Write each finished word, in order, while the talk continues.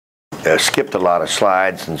skipped a lot of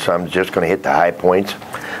slides, and so I'm just going to hit the high points.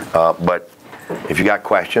 But if you got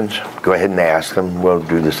questions, go ahead and ask them. We'll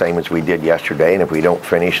do the same as we did yesterday, and if we don't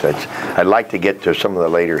finish, I'd like to get to some of the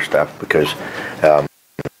later stuff because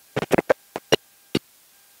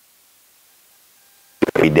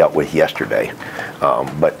we dealt with yesterday,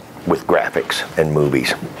 but with graphics and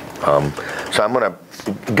movies. So I'm going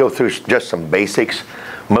to go through just some basics.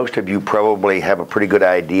 Most of you probably have a pretty good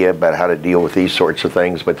idea about how to deal with these sorts of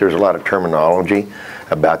things, but there's a lot of terminology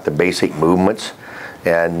about the basic movements,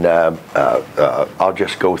 and I'll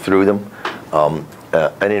just go through them.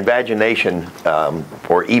 An invagination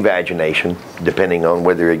or evagination, depending on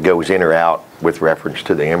whether it goes in or out with reference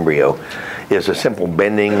to the embryo, is a simple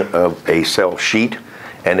bending of a cell sheet,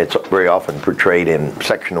 and it's very often portrayed in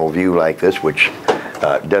sectional view like this, which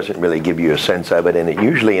doesn't really give you a sense of it, and it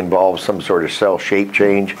usually involves some sort of cell shape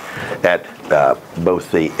change at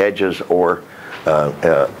both the edges or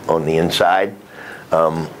on the inside.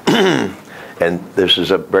 And this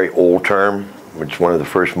is a very old term, which is one of the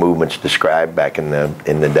first movements described back in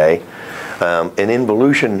the day. And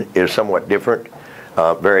involution is somewhat different.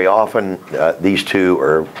 Very often these two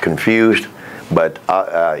are confused, but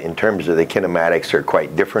in terms of the kinematics, they're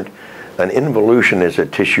quite different. An involution is a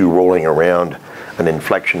tissue rolling around an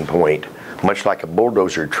inflection point, much like a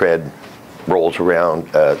bulldozer tread rolls around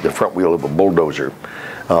the front wheel of a bulldozer,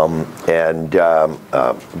 and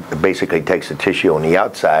basically takes the tissue on the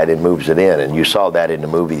outside and moves it in. And you saw that in the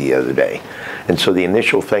movie the other day. And so the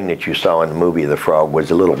initial thing that you saw in the movie of the frog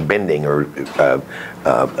was a little bending or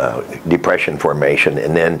depression formation,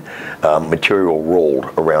 and then material rolled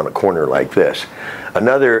around a corner like this.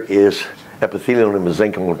 Another is epithelial and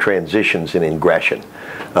mesenchymal transitions and ingression.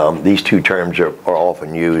 These two terms are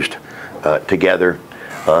often used together,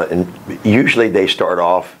 and usually they start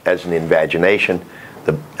off as an invagination.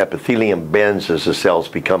 The epithelium bends as the cells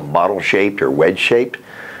become bottle-shaped or wedge-shaped,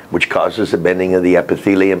 which causes the bending of the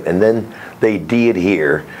epithelium, and then they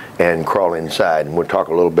de-adhere and crawl inside, and we'll talk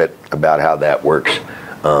a little bit about how that works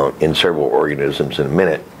in several organisms in a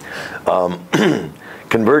minute.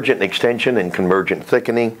 Convergent extension and convergent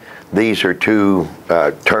thickening, these are two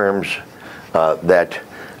terms that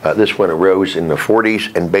this one arose in the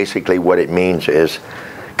 40s, and basically what it means is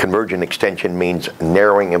convergent extension means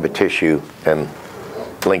narrowing of a tissue and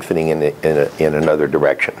lengthening in another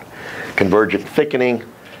direction. Convergent thickening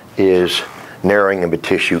is narrowing of a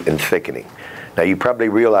tissue and thickening. Now you probably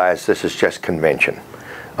realize this is just convention.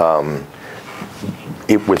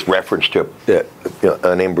 With reference to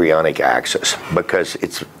an embryonic axis, because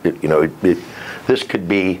it's, this could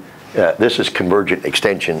be, this is convergent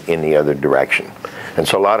extension in the other direction. And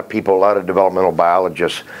so a lot of people, a lot of developmental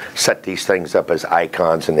biologists set these things up as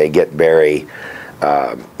icons, and they get very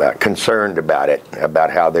concerned about it,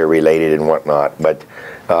 about how they're related and whatnot. But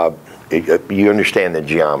you understand the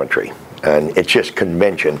geometry, and it's just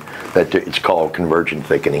convention that it's called convergent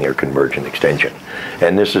thickening or convergent extension.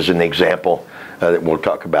 And this is an example that we'll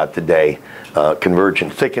talk about today.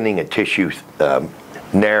 Convergent thickening, a tissue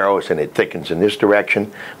narrows and it thickens in this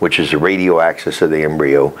direction, which is the radial axis of the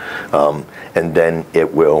embryo, and then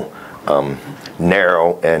it will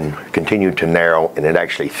narrow and continue to narrow, and it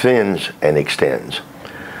actually thins and extends.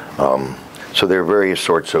 So there are various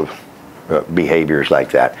sorts of behaviors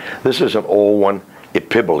like that. This is an old one,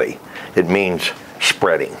 epibole. It means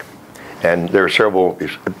spreading. And there are several,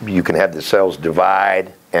 you can have the cells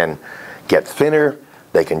divide and get thinner.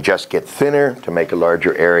 They can just get thinner to make a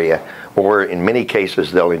larger area, or in many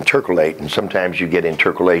cases they'll intercalate, and sometimes you get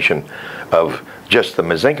intercalation of just the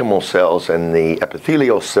mesenchymal cells and the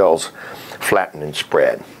epithelial cells flatten and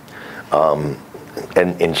spread,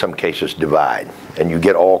 and in some cases divide, and you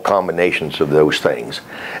get all combinations of those things.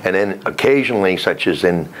 And then occasionally, such as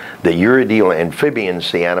in the urodeal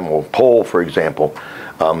amphibians, the animal pole for example,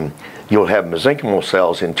 you'll have mesenchymal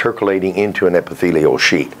cells intercalating into an epithelial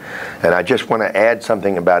sheet. And I just want to add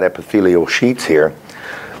something about epithelial sheets here.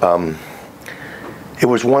 It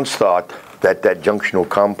was once thought that that junctional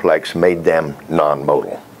complex made them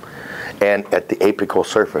non-modal. And at the apical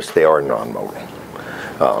surface, they are non-modal,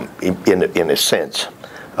 in a sense,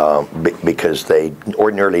 because they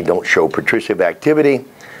ordinarily don't show protrusive activity,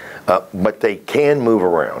 but they can move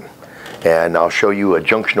around. And I'll show you a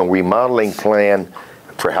junctional remodeling plan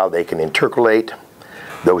for how they can intercalate.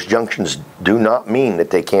 Those junctions do not mean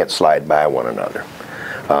that they can't slide by one another.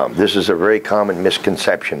 This is a very common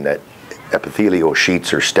misconception that epithelial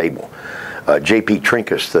sheets are stable. J.P.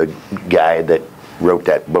 Trinkus, the guy that wrote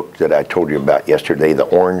that book that I told you about yesterday, the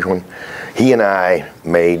orange one, he and I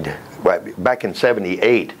made, back in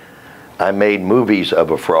 '78, I made movies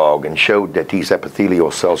of a frog and showed that these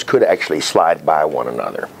epithelial cells could actually slide by one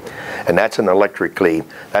another. And that's an electrically,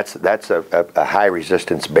 that's a high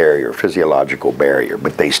resistance barrier, physiological barrier,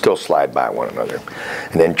 but they still slide by one another.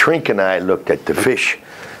 And then Trink and I looked at the fish,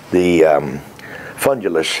 the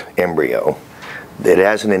fundulus embryo. It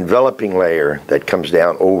has an enveloping layer that comes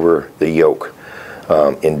down over the yolk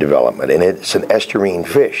in development, and it's an estuarine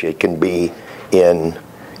fish. It can be in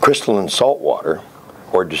crystalline salt water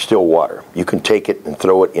or distilled water. You can take it and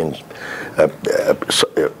throw it in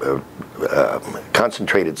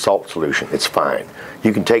concentrated salt solution. It's fine.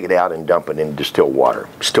 You can take it out and dump it in distilled water.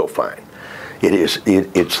 Still fine.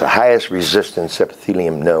 It's the highest resistance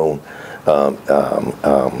epithelium known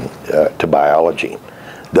to biology.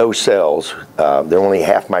 Those cells, they're only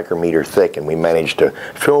half micrometer thick, and we managed to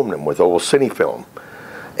film them with Olsini film,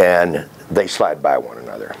 and they slide by one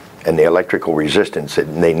another. And the electrical resistance,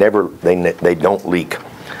 they don't leak.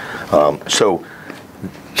 So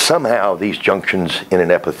somehow these junctions in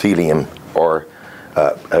an epithelium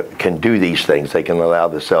can do these things. They can allow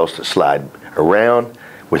the cells to slide around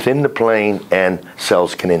within the plane, and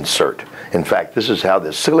cells can insert. In fact, this is how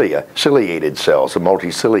the ciliated cells, the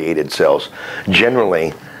multiciliated cells,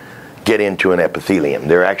 generally get into an epithelium.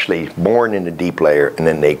 They're actually born in the deep layer, and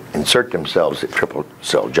then they insert themselves at triple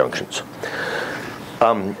cell junctions.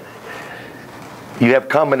 You have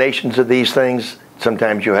combinations of these things.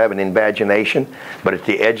 Sometimes you have an invagination, but at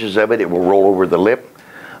the edges of it, it will roll over the lip.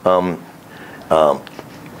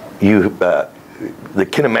 The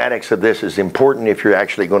kinematics of this is important if you're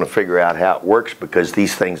actually going to figure out how it works, because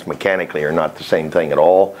these things mechanically are not the same thing at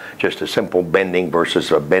all. Just a simple bending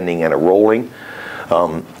versus a bending and a rolling.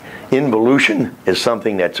 Involution is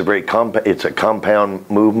something that's a very it's a compound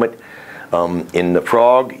movement. In the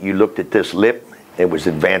frog, you looked at this lip. It was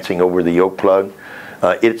advancing over the yolk plug.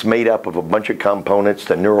 It's made up of a bunch of components.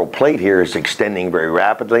 The neural plate here is extending very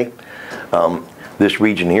rapidly. This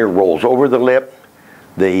region here rolls over the lip.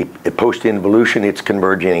 The post-involution, it's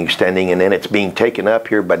converging and extending, and then it's being taken up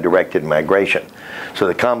here by directed migration. So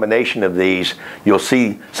the combination of these, you'll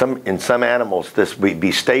see in some animals this would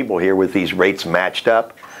be stable here with these rates matched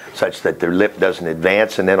up, such that their lip doesn't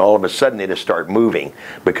advance, and then all of a sudden it'll start moving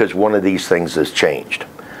because one of these things has changed.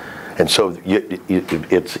 And so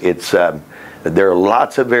there are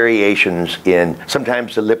lots of variations in,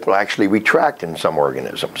 sometimes the lip will actually retract in some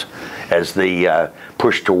organisms as they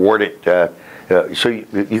push toward it. So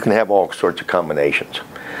you can have all sorts of combinations.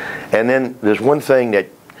 And then there's one thing that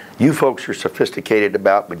you folks are sophisticated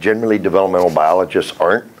about, but generally developmental biologists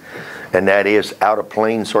aren't, and that is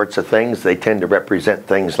out-of-plane sorts of things. They tend to represent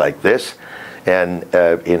things like this, and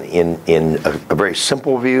in a very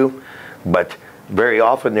simple view, but very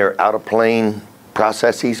often they're out-of-plane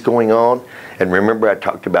processes going on. And remember, I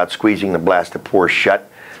talked about squeezing the blastopore shut.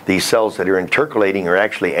 These cells that are intercalating are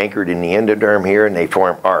actually anchored in the endoderm here, and they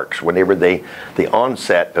form arcs. Whenever the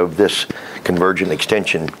onset of this convergent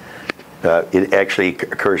extension, it actually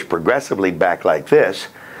occurs progressively back like this.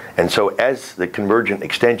 And so as the convergent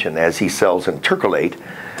extension, as these cells intercalate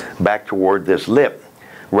back toward this lip,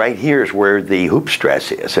 right here is where the hoop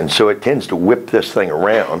stress is. And so it tends to whip this thing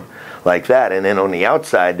around like that. And then on the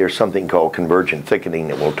outside, there's something called convergent thickening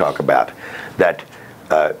that we'll talk about that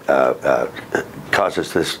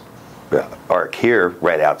causes this arc here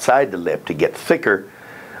right outside the lip to get thicker,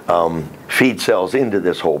 feed cells into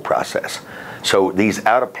this whole process. So these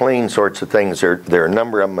out-of-plane sorts of things, there are a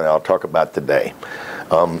number of them that I'll talk about today.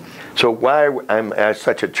 So why I'm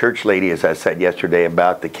such a church lady, as I said yesterday,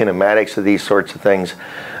 about the kinematics of these sorts of things,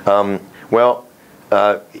 a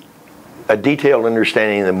detailed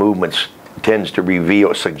understanding of the movements tends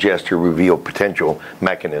to suggest or reveal potential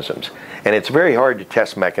mechanisms. And it's very hard to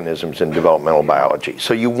test mechanisms in developmental biology.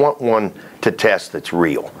 So you want one to test that's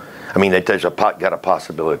real. I mean, that there's got a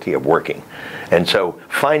possibility of working. And so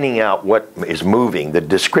finding out what is moving, the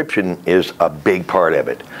description is a big part of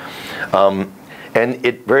it. And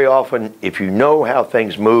it very often, if you know how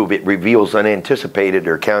things move, it reveals unanticipated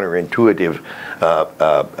or counterintuitive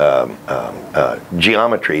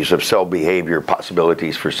geometries of cell behavior,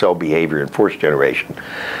 possibilities for cell behavior and force generation.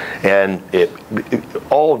 And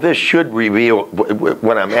all of this should reveal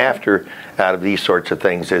what I'm after out of these sorts of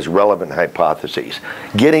things is relevant hypotheses.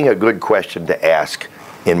 Getting a good question to ask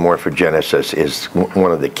in morphogenesis is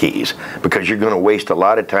one of the keys, because you're going to waste a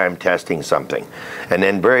lot of time testing something, and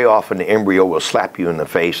then very often the embryo will slap you in the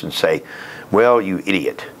face and say, well, you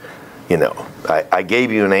idiot, you know, I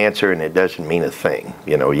gave you an answer and it doesn't mean a thing.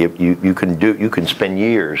 You know, you can spend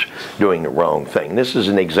years doing the wrong thing. This is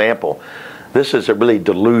an example. This is a really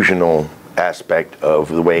delusional aspect of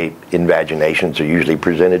the way invaginations are usually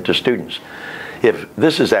presented to students. If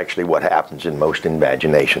this is actually what happens in most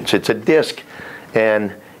invaginations, it's a disc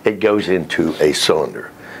and it goes into a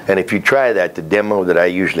cylinder. And if you try that, the demo that I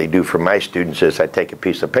usually do for my students is I take a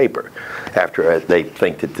piece of paper after they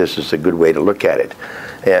think that this is a good way to look at it.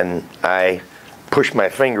 And I push my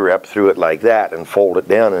finger up through it like that and fold it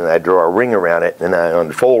down, and I draw a ring around it, and I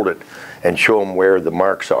unfold it and show them where the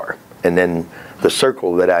marks are. And then the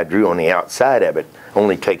circle that I drew on the outside of it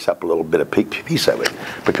only takes up a little bit of piece of it,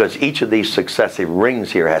 because each of these successive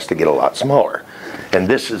rings here has to get a lot smaller. And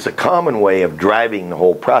this is a common way of driving the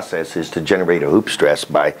whole process, is to generate a hoop stress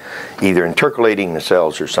by either intercalating the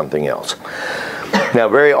cells or something else. Now,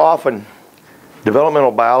 very often,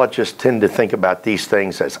 developmental biologists tend to think about these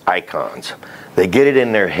things as icons. They get it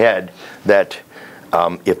in their head that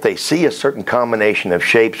if they see a certain combination of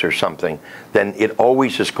shapes or something, then it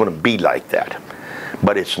always is going to be like that.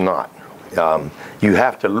 But it's not. You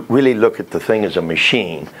have to really look at the thing as a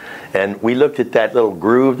machine. And we looked at that little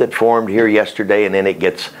groove that formed here yesterday, and then it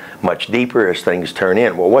gets much deeper as things turn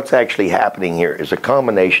in. Well, what's actually happening here is a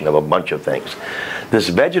combination of a bunch of things. This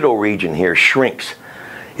vegetal region here shrinks.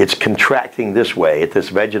 It's contracting this way at this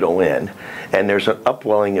vegetal end, and there's an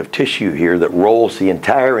upwelling of tissue here that rolls the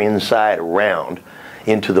entire inside around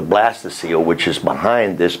into the blastocele, which is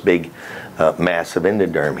behind this big mass of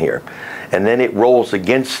endoderm here. And then it rolls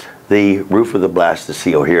against the roof of the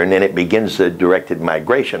blastocele here, and then it begins the directed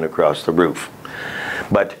migration across the roof.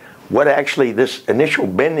 But what actually, this initial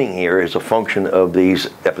bending here is a function of these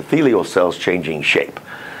epithelial cells changing shape.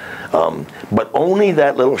 But only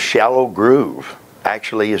that little shallow groove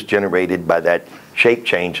actually is generated by that shape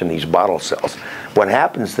change in these bottle cells. What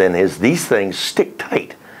happens then is these things stick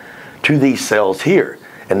tight to these cells here,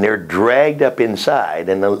 and they're dragged up inside,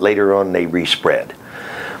 and then later on they respread.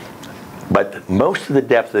 But most of the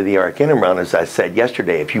depth of the arc integron, as I said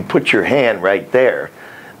yesterday, if you put your hand right there,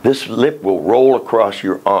 this lip will roll across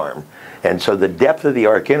your arm. And so the depth of the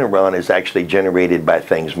arc integron is actually generated by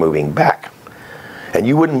things moving back. And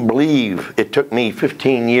you wouldn't believe it took me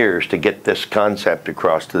 15 years to get this concept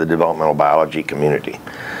across to the developmental biology community.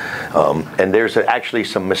 And there's actually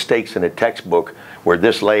some mistakes in a textbook where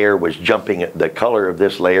this layer was jumping, the color of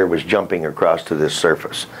this layer was jumping across to this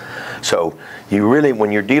surface. So you really,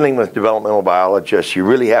 when you're dealing with developmental biologists, you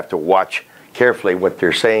really have to watch carefully what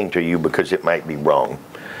they're saying to you, because it might be wrong.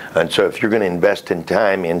 And so if you're going to invest in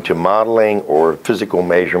time into modeling or physical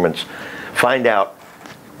measurements, find out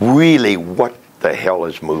really what the hell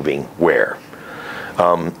is moving where.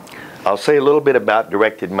 I'll say a little bit about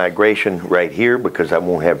directed migration right here, because I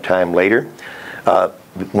won't have time later.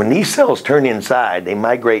 When these cells turn inside, they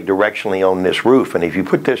migrate directionally on this roof, and if you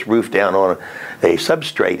put this roof down on a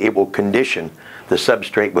substrate, it will condition the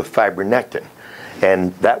substrate with fibronectin,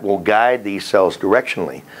 and that will guide these cells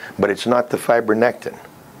directionally. But it's not the fibronectin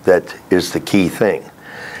that is the key thing.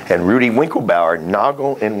 And Rudy Winkelbauer,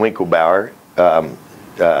 Nagel and Winkelbauer,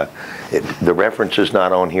 the reference is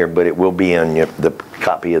not on here, but it will be in the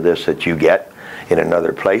copy of this that you get in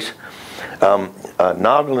another place.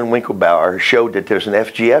 Nagel and Winkelbauer showed that there's an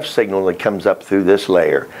FGF signal that comes up through this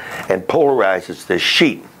layer and polarizes this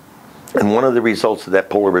sheet. And one of the results of that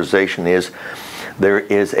polarization is there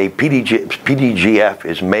is a PDGF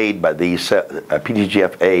is made by these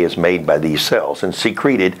PDGF-A is made by these cells and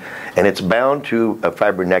secreted, and it's bound to a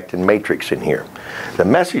fibronectin matrix in here. The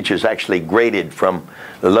message is actually graded from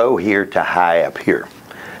low here to high up here.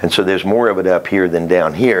 And so there's more of it up here than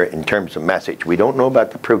down here in terms of message. We don't know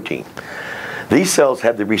about the protein. These cells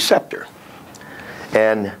have the receptor,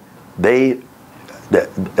 and they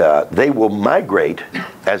will migrate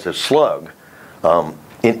as a slug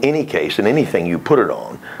in any case, in anything you put it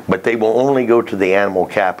on, but they will only go to the animal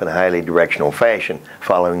cap in a highly directional fashion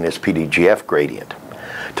following this PDGF gradient.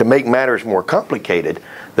 To make matters more complicated,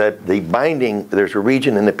 that the binding, there's a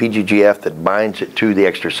region in the PDGF that binds it to the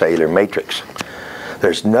extracellular matrix.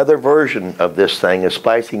 There's another version of this thing, a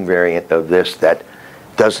splicing variant of this, that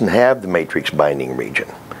doesn't have the matrix binding region.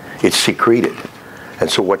 It's secreted. And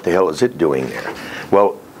so what the hell is it doing there?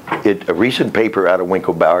 Well, a recent paper out of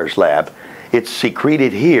Winkelbauer's lab, it's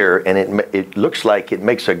secreted here, and it looks like it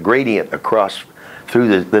makes a gradient across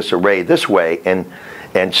through this array this way,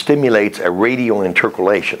 and stimulates a radial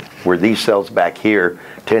intercalation, where these cells back here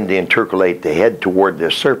tend to intercalate to head toward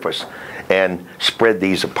this surface and spread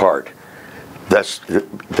these apart. Thus,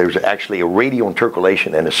 there's actually a radial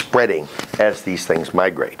intercalation and a spreading as these things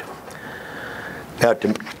migrate. Now,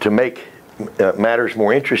 to make matters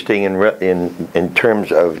more interesting in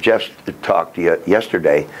terms of Jeff's talk to you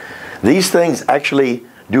yesterday, these things actually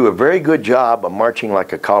do a very good job of marching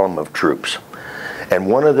like a column of troops. And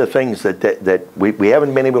one of the things that we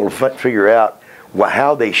haven't been able to figure out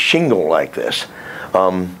how they shingle like this.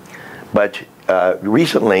 But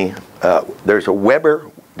recently, there's a Weber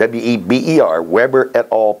W-E-B-E-R, Weber et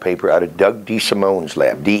al. Paper out of Doug D. Simone's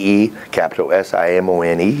lab, D-E, capital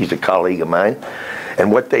S-I-M-O-N-E. He's a colleague of mine.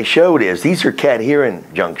 And what they showed is these are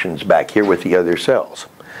cadherin junctions back here with the other cells.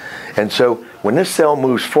 And so when this cell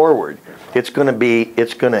moves forward, it's connected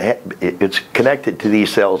to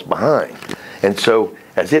these cells behind. And so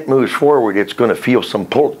as it moves forward, it's going to feel some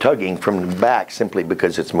pull tugging from the back simply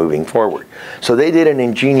because it's moving forward. So they did an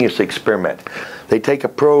ingenious experiment. They take a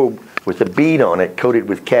probe with a bead on it coated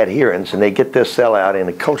with cadherins, and they get this cell out in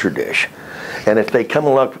a culture dish. And if they come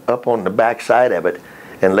up on the back side of it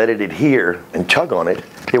and let it adhere and tug on it,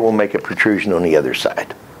 it will make a protrusion on the other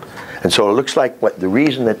side. And so it looks like the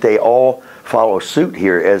reason that they all follow suit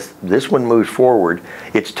here, as this one moves forward,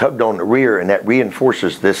 it's tugged on the rear, and that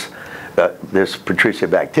reinforces this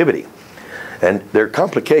protrusive activity. And there are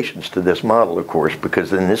complications to this model, of course, because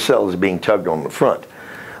then this cell is being tugged on the front.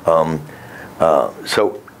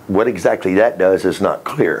 So what exactly that does is not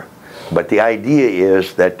clear. But the idea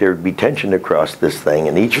is that there would be tension across this thing,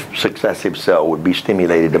 and each successive cell would be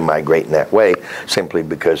stimulated to migrate in that way, simply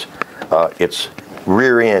because its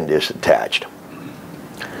rear end is attached.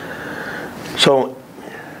 So,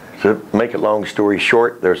 to make a long story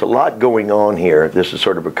short, there's a lot going on here. This is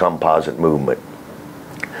sort of a composite movement.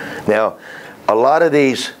 Now, a lot of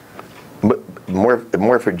these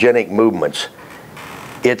morphogenic movements,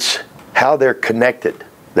 it's how they're connected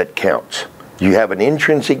that counts. You have an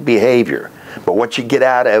intrinsic behavior, but what you get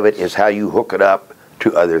out of it is how you hook it up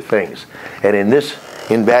to other things. And in this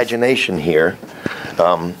invagination here,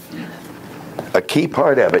 a key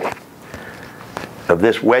part of it, of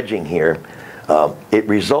this wedging here, it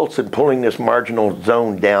results in pulling this marginal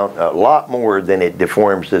zone down a lot more than it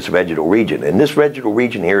deforms this vegetal region. And this vegetal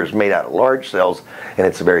region here is made out of large cells, and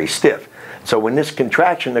it's very stiff. So when this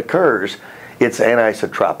contraction occurs, it's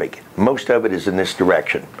anisotropic. Most of it is in this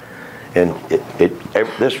direction. And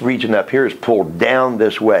this region up here is pulled down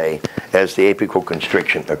this way as the apical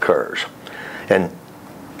constriction occurs. And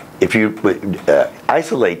if you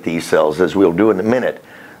isolate these cells, as we'll do in a minute,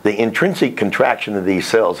 the intrinsic contraction of these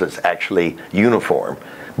cells is actually uniform,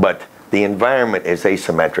 but the environment is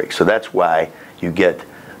asymmetric. So that's why you get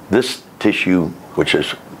this tissue, which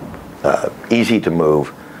is easy to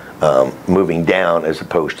move, moving down as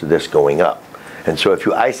opposed to this going up. And so if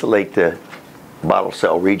you isolate the bottle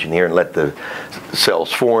cell region here and let the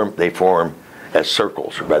cells form, they form as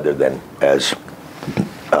circles rather than as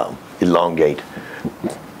elongate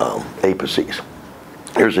apices.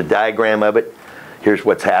 Here's a diagram of it. Here's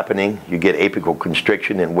what's happening. You get apical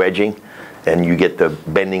constriction and wedging, and you get the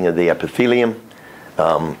bending of the epithelium.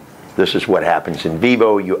 This is what happens in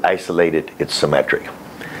vivo. You isolate it, it's symmetric.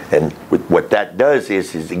 And what that does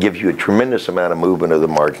is it gives you a tremendous amount of movement of the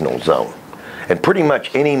marginal zone. And pretty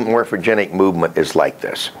much any morphogenic movement is like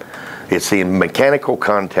this. It's the mechanical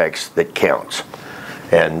context that counts.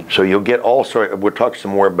 And so you'll get all sorts, we'll talk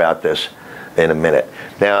some more about this in a minute.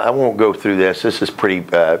 Now, I won't go through this. This is pretty,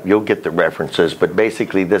 you'll get the references, but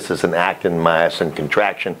basically this is an actin-myosin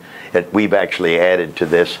contraction that we've actually added to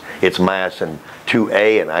this. It's myosin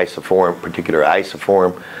 2A, an isoform, particular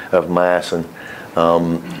isoform of myosin.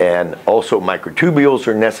 And also microtubules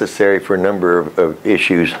are necessary for a number of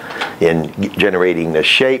issues in generating this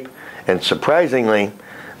shape. And surprisingly,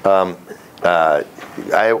 I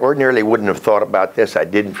ordinarily wouldn't have thought about this. I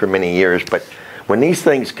didn't for many years, but when these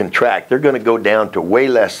things contract, they're going to go down to way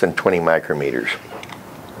less than 20 micrometers.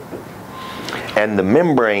 And the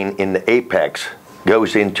membrane in the apex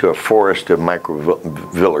goes into a forest of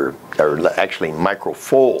microvilli, or actually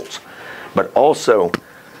microfolds. But also,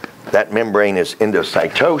 that membrane is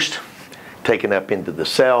endocytosed, taken up into the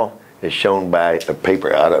cell, as shown by a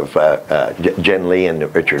paper out of Jen Lee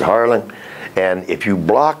and Richard Harlan. And if you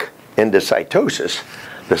block endocytosis,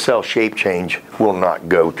 the cell shape change will not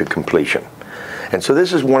go to completion. And so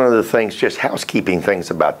this is one of the things, just housekeeping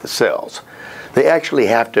things about the cells. They actually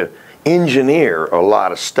have to engineer a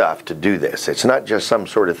lot of stuff to do this. It's not just some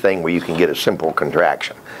sort of thing where you can get a simple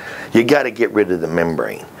contraction. You got to get rid of the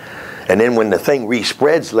membrane. And then when the thing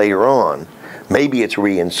respreads later on, maybe it's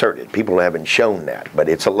reinserted. People haven't shown that, but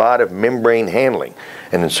it's a lot of membrane handling.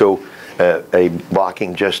 And so a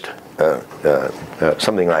blocking just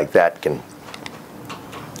something like that can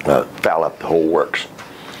foul up the whole works.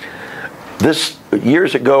 This,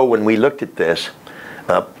 years ago when we looked at this,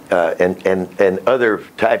 and other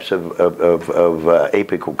types of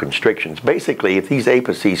apical constrictions, basically if these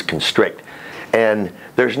apices constrict and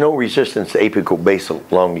there's no resistance to apical base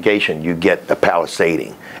elongation, you get a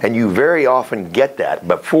palisading. And you very often get that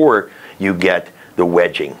before you get the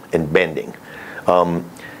wedging and bending.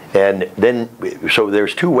 And then, so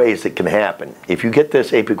there's two ways it can happen. If you get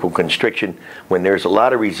this apical constriction, when there's a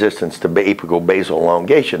lot of resistance to apical basal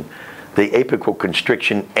elongation, the apical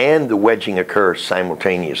constriction and the wedging occur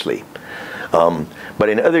simultaneously. But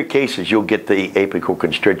in other cases, you'll get the apical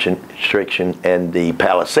constriction and the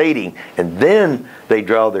palisading, and then they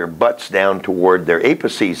draw their butts down toward their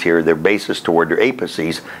apices here, their bases toward their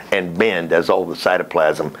apices, and bend as all the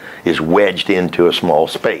cytoplasm is wedged into a small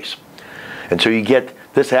space. And so you get,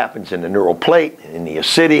 this happens in the neural plate, in the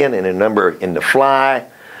ascidian, and in the fly.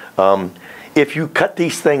 If you cut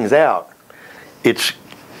these things out,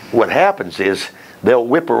 what happens is they'll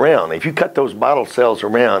whip around. If you cut those bottle cells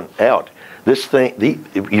out, this thing,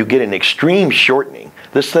 you get an extreme shortening.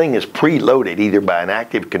 This thing is preloaded either by an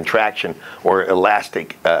active contraction or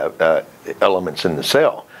elastic elements in the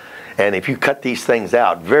cell. And if you cut these things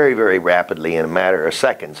out very, very rapidly in a matter of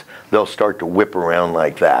seconds, they'll start to whip around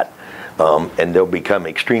like that. And they'll become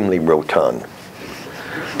extremely rotund.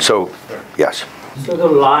 So, yes. So the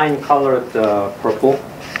line colored purple,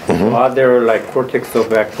 are there like cortex of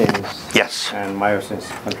actins yes. and myosins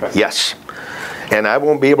contract? Yes. And I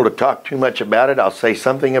won't be able to talk too much about it. I'll say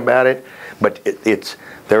something about it. But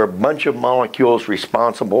there are a bunch of molecules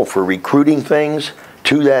responsible for recruiting things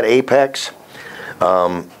to that apex.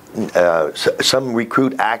 Some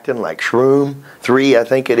recruit actin, like shroom. 3, I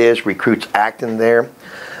think it is, recruits actin there.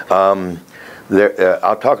 I'll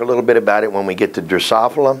talk a little bit about it when we get to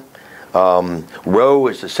Drosophila. Rho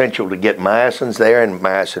is essential to get myosins there and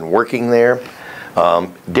myosin working there.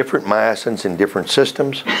 Different myosins in different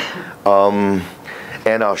systems.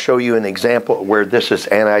 And I'll show you an example where this is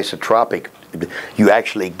anisotropic. You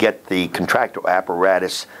actually get the contractile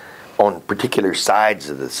apparatus on particular sides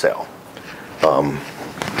of the cell.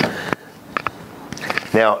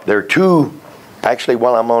 Now, there are two, actually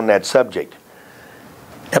while I'm on that subject,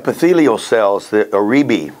 epithelial cells, the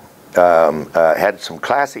Oribe had some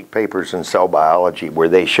classic papers in cell biology where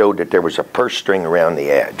they showed that there was a purse string around the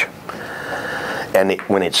edge. And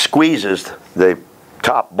when it squeezes, the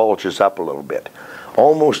top bulges up a little bit.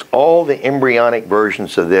 Almost all the embryonic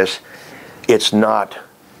versions of this, it's not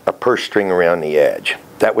a purse string around the edge.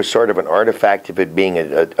 That was sort of an artifact of it being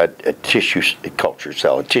a tissue culture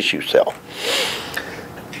cell, a tissue cell.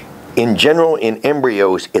 In general, in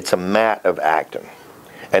embryos, it's a mat of actin.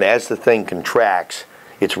 And as the thing contracts,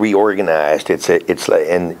 it's reorganized.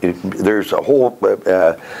 There's a whole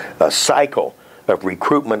a cycle of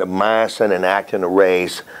recruitment of myosin and actin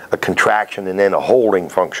arrays, a contraction, and then a holding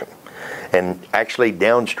function. And actually,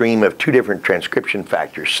 downstream of two different transcription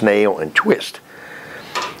factors, snail and twist,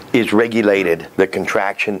 is regulated the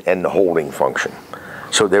contraction and the holding function.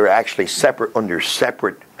 So they're actually separate under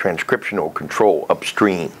separate transcriptional control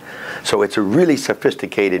upstream. So it's a really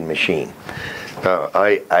sophisticated machine.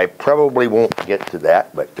 I probably won't get to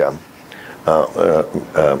that, but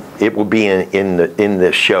it will be in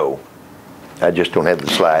this show. I just don't have the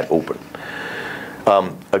slide open.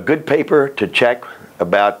 A good paper to check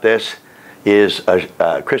about this is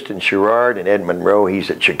Kristen Sherrard and Ed Monroe. He's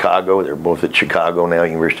at Chicago. They're both at Chicago now,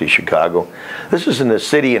 University of Chicago. This is an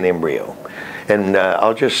ascidian embryo. And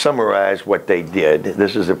I'll just summarize what they did.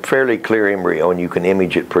 This is a fairly clear embryo, and you can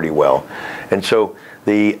image it pretty well. And so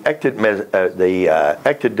the ectoderm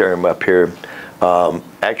up here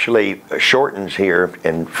actually shortens here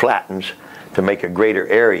and flattens to make a greater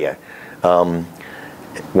area,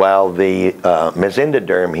 while the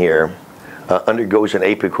mesendoderm here undergoes an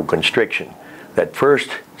apical constriction that first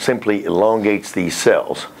simply elongates these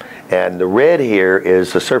cells. And the red here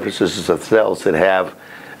is the surfaces of cells that have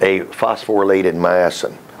a phosphorylated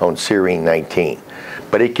myosin on serine 19.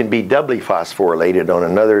 But it can be doubly phosphorylated on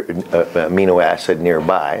another amino acid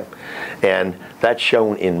nearby, and that's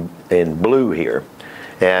shown in blue here.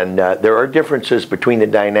 And there are differences between the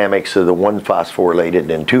dynamics of the 1-phosphorylated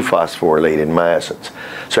and 2-phosphorylated myosins.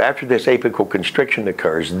 So after this apical constriction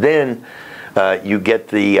occurs, then you get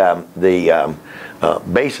the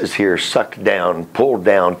bases here sucked down, pulled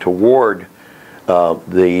down toward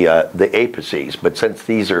the apices, but since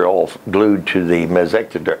these are all glued to the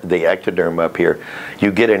ectoderm up here,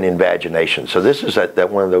 you get an invagination. So this is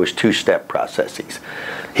one of those two-step processes.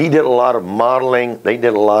 He did a lot of modeling. They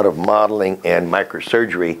did a lot of modeling and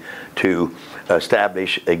microsurgery to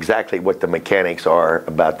establish exactly what the mechanics are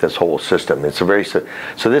about this whole system. It's a very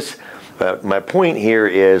my point here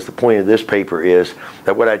is, the point of this paper is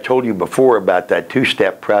that what I told you before about that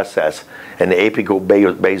two-step process and the apical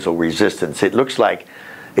basal resistance, it looks like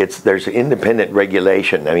there's independent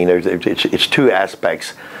regulation. I mean, it's two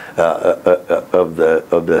aspects of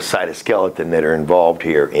the cytoskeleton that are involved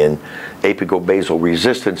here in apical basal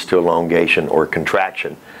resistance to elongation or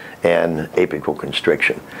contraction, and apical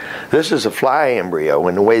constriction. This is a fly embryo,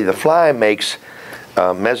 and the way the fly makes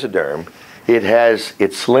mesoderm,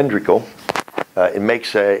 it's cylindrical. It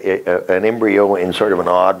makes an embryo in sort of an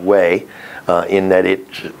odd way, in that it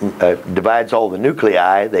divides all the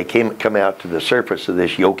nuclei. They come out to the surface of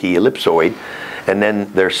this yolky ellipsoid, and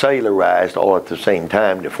then they're cellularized all at the same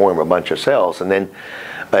time to form a bunch of cells. And then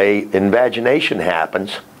invagination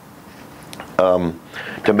happens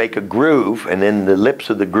to make a groove, and then the lips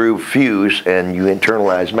of the groove fuse, and you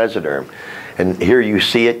internalize mesoderm. And here you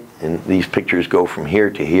see it, and these pictures go from here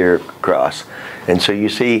to here across. And so you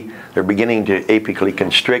see they're beginning to apically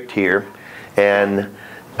constrict here, and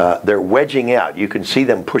they're wedging out. You can see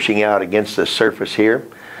them pushing out against the surface here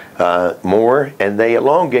more, and they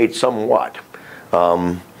elongate somewhat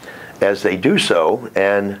as they do so,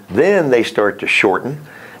 and then they start to shorten,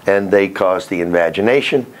 and they cause the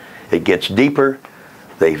invagination. It gets deeper.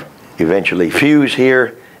 They eventually fuse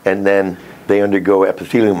here, and then they undergo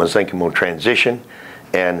epithelial-mesenchymal transition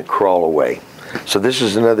and crawl away. So this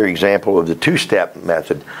is another example of the two-step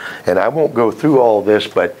method. And I won't go through all this,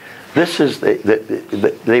 but this is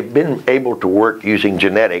they've been able to work using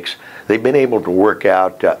genetics. They've been able to work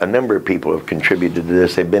out, a number of people have contributed to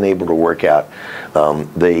this. They've been able to work out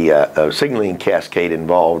the signaling cascade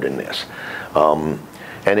involved in this.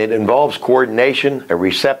 And it involves coordination, a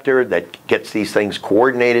receptor that gets these things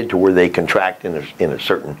coordinated to where they contract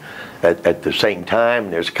at the same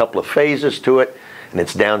time. There's a couple of phases to it, and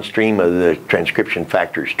it's downstream of the transcription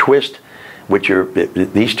factors twist, which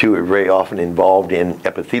these two are very often involved in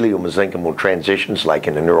epithelial-mesenchymal transitions, like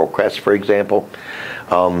in the neural crest, for example.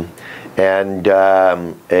 And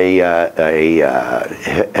a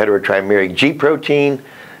heterotrimeric G protein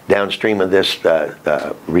downstream of this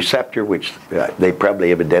receptor, which they probably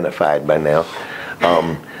have identified by now.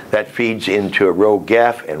 That feeds into a Rho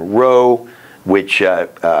GEF and Rho, which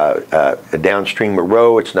downstream of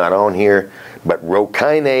Rho, it's not on here, but Rho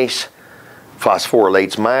kinase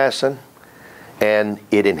phosphorylates myosin, and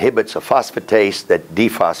it inhibits a phosphatase that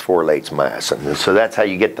dephosphorylates myosin. And so that's how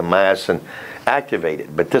you get the myosin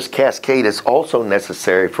activated. But this cascade is also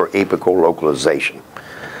necessary for apical localization.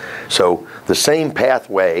 So the same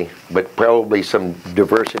pathway, but probably some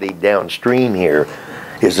diversity downstream here,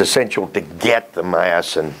 is essential to get the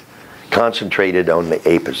myosin concentrated on the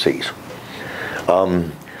apices.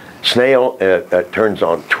 Snail turns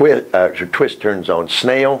on twist turns on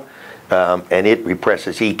snail, and it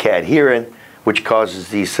represses E-cadherin, which causes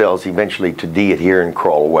these cells eventually to deadhere and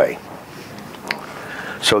crawl away.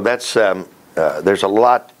 So that's there's a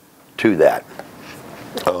lot to that.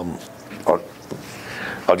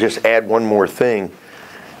 I'll just add one more thing.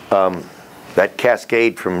 That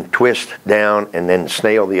cascade from twist down and then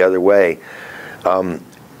snail the other way.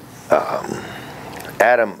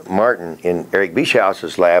 Adam Martin in Eric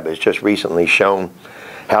Bischhaus's lab has just recently shown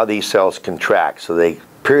how these cells contract. So they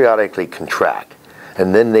periodically contract,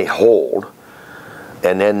 and then they hold,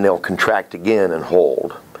 and then they'll contract again and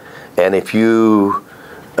hold. And if you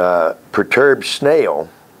perturb snail,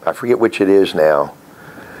 I forget which it is now,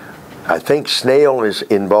 I think snail is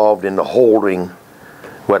involved in the holding.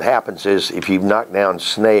 What happens is if you knock down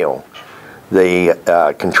snail, the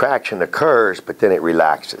contraction occurs, but then it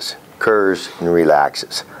relaxes. Occurs and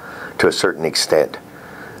relaxes to a certain extent.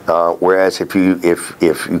 Whereas if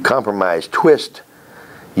you compromise twist,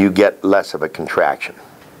 you get less of a contraction,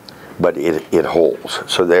 but it holds.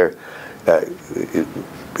 So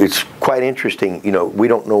it's quite interesting. You know, we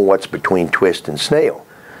don't know what's between twist and snail,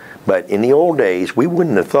 but in the old days, we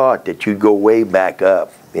wouldn't have thought that you'd go way back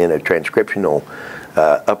up in a transcriptional,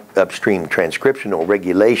 upstream transcriptional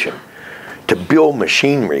regulation to build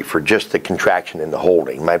machinery for just the contraction and the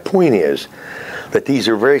holding. My point is that these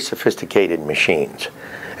are very sophisticated machines,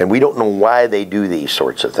 and we don't know why they do these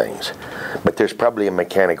sorts of things, but there's probably a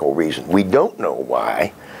mechanical reason. We don't know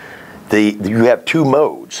why. You have two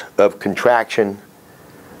modes of contraction,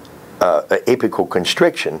 apical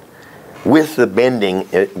constriction, with the bending,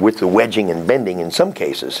 with the wedging and bending in some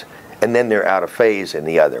cases, and then they're out of phase in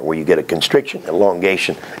the other, where you get a constriction,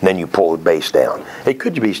 elongation, and then you pull the base down. It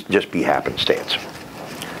could just be happenstance.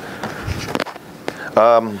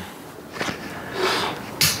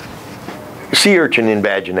 Sea urchin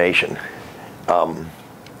invagination. The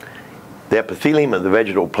epithelium of the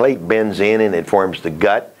vegetal plate bends in and it forms the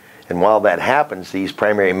gut, and while that happens, these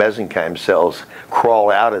primary mesenchyme cells crawl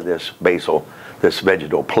out of this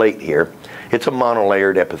vegetal plate here. It's a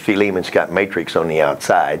monolayered epithelium. It's got matrix on the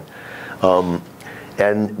outside.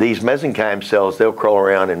 And these mesenchyme cells, they'll crawl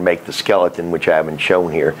around and make the skeleton, which I haven't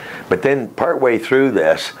shown here. But then partway through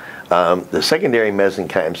this, the secondary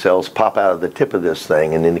mesenchyme cells pop out of the tip of this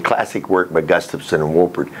thing, and in the classic work by Gustafson and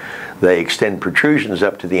Wolpert, they extend protrusions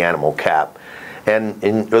up to the animal cap. And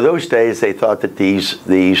in those days, they thought that these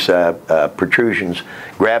protrusions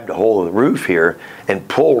grabbed a hold of the roof here and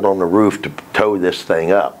pulled on the roof to tow this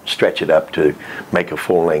thing up, stretch it up to make a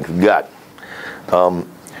full-length gut.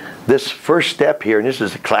 This first step here, and this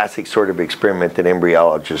is a classic sort of experiment that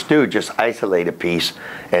embryologists do, just isolate a piece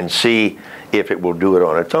and see if it will do it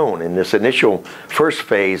on its own. And this initial first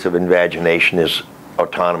phase of invagination is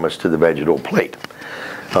autonomous to the vaginal plate.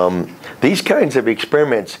 These kinds of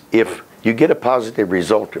experiments, if you get a positive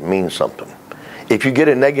result, it means something. If you get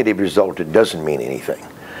a negative result, it doesn't mean anything.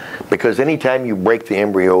 Because anytime you break the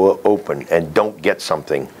embryo open and don't get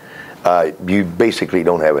something, you basically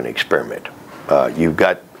don't have an experiment. You've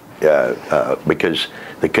got, because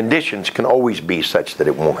the conditions can always be such that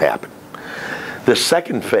it won't happen. The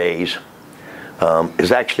second phase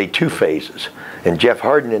is actually two phases. And Jeff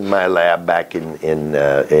Harden in my lab back in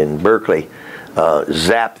Berkeley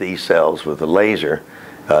zapped these cells with a laser,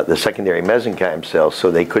 the secondary mesenchyme cells,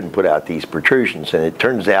 so they couldn't put out these protrusions. And it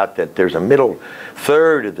turns out that there's a middle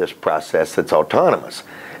third of this process that's autonomous,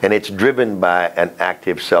 and it's driven by an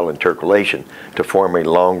active cell intercalation to form a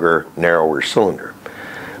longer, narrower cylinder.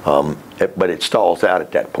 But it stalls out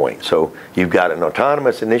at that point. So you've got an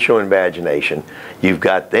autonomous initial invagination.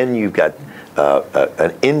 Then you've got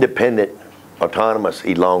an independent autonomous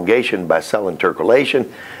elongation by cell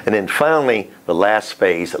intercalation, and then finally the last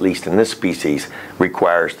phase, at least in this species,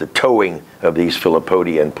 requires the towing of these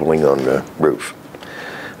philopodia and pulling on the roof.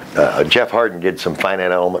 Jeff Harden did some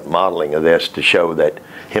finite element modeling of this to show that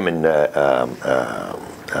him and a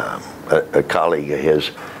colleague of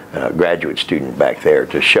his, graduate student back there,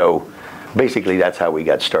 to show basically that's how we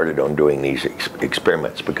got started on doing these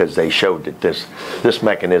experiments, because they showed that this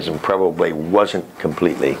mechanism probably wasn't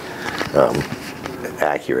completely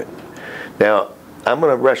accurate. Now, I'm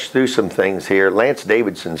going to rush through some things here. Lance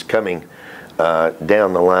Davidson's coming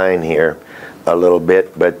down the line here a little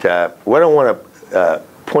bit, but what I want to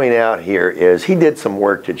point out here is he did some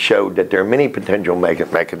work that showed that there are many potential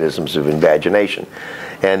mechanisms of invagination,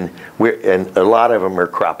 and a lot of them are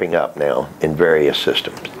cropping up now in various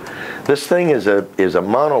systems. This thing is a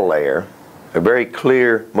monolayer, very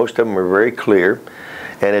clear. Most of them are very clear,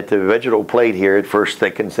 and at the vaginal plate here, it first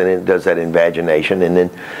thickens and it does that invagination, and then.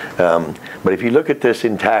 But if you look at this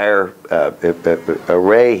entire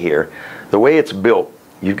array here, the way it's built,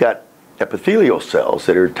 you've got epithelial cells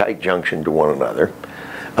that are tight junctioned to one another,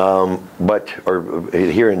 or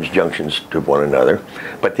adherens junctions to one another,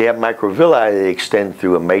 but they have microvilli that extend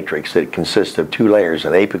through a matrix that consists of two layers,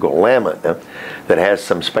 an apical lamina that has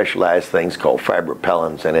some specialized things called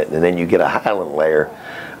fibropellins in it, and then you get a hyaline layer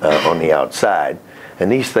on the outside, and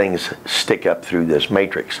these things stick up through this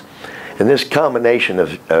matrix. And this combination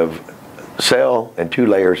of cell and two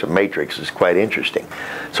layers of matrix is quite interesting.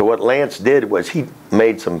 So what Lance did was he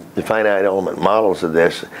made some finite element models of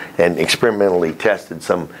this and experimentally tested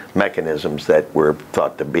some mechanisms that were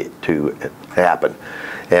thought to happen.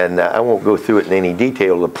 And I won't go through it in any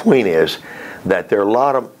detail. The point is that there are a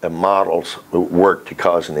lot of models that work to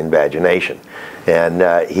cause an invagination.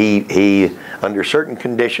 And he, under certain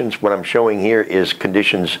conditions, what I'm showing here is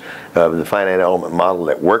conditions of the finite element model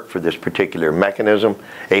that work for this particular mechanism: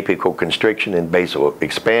 apical constriction and basal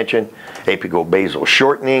expansion, apical basal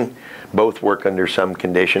shortening. Both work under some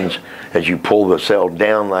conditions. As you pull the cell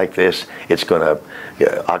down like this, it's going to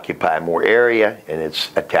occupy more area, and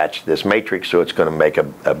it's attached to this matrix, so it's going to make a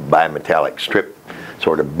bimetallic strip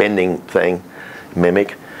sort of bending thing,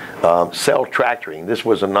 mimic. Cell tractoring. This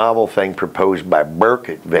was a novel thing proposed by Burke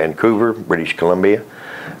at Vancouver, British Columbia,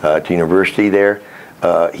 to university there.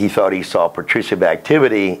 He thought he saw protrusive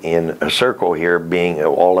activity in a circle here, being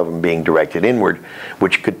all of them being directed inward,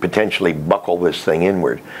 which could potentially buckle this thing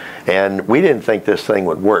inward. And we didn't think this thing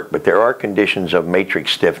would work, but there are conditions of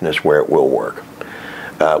matrix stiffness where it will work.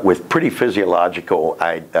 With pretty physiological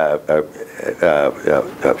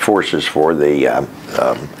forces for the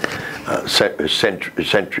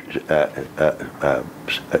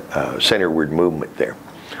centerward movement there.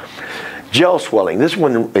 Gel swelling. This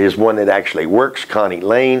one is one that actually works. Connie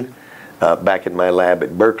Lane, back in my lab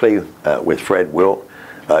at Berkeley with Fred Wilt,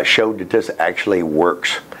 showed that this actually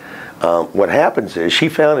works. What happens is she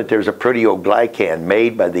found that there's a proteoglycan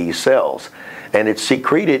made by these cells, and it's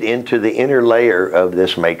secreted into the inner layer of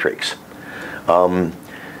this matrix. And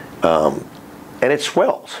it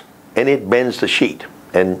swells, and it bends the sheet.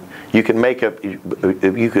 And you can make a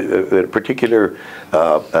particular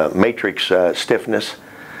matrix stiffness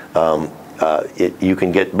you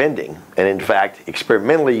can get bending. And in fact,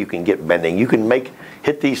 experimentally, you can get bending. You can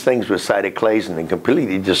hit these things with cytoclasm and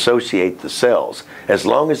completely dissociate the cells. As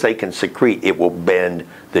long as they can secrete, it will bend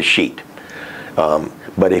the sheet.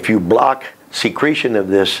 But if you block secretion of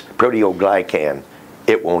this proteoglycan,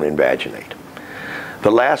 it won't invaginate.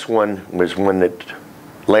 The last one was one that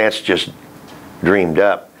Lance just dreamed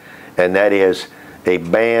up, and that is a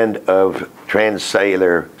band of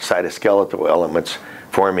transcellular cytoskeletal elements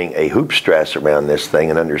forming a hoop stress around this thing,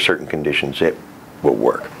 and under certain conditions it will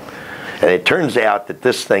work. And it turns out that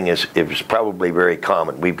this thing is probably very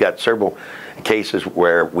common. We've got several cases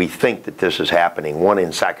where we think that this is happening. One in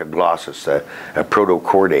sacoglossus, a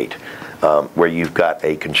protochordate, where you've got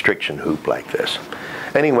a constriction hoop like this.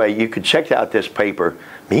 Anyway, you could check out this paper.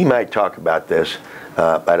 He might talk about this,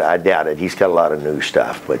 but I doubt it. He's got a lot of new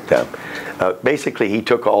stuff. But basically, he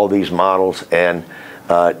took all these models, and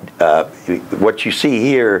what you see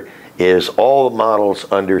here is all the models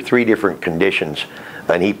under 3 different conditions.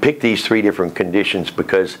 And he picked these 3 different conditions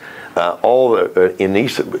because in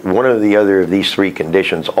one or the other of these 3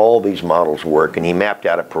 conditions, all these models work. And he mapped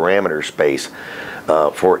out a parameter space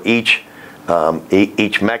for each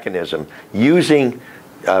mechanism using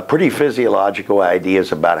pretty physiological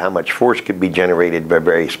ideas about how much force could be generated by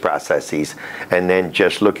various processes, and then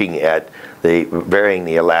just looking at varying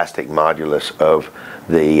the elastic modulus of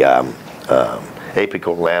the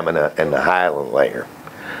apical lamina and the hyaline layer.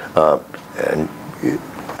 And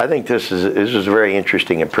I think this is a very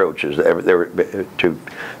interesting approach to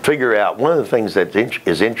figure out. One of the things that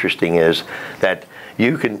is interesting is that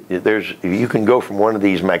you can go from one of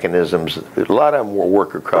these mechanisms. A lot of them will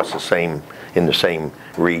work across in the same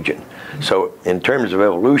region. So in terms of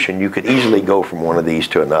evolution, you could easily go from one of these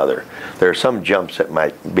to another. There are some jumps that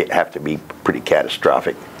might have to be pretty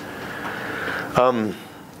catastrophic.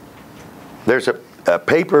 There's a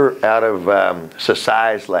paper out of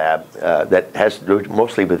Sasai's lab that has to do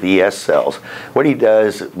mostly with ES cells. What he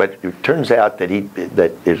does, but it turns out that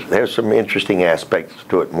there's some interesting aspects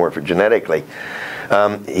to it morphogenetically.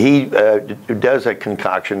 He does a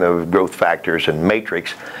concoction of growth factors and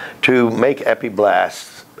matrix to make epiblast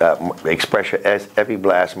expression as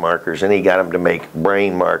epiblast markers, and he got them to make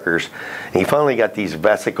brain markers. And he finally got these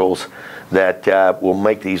vesicles that will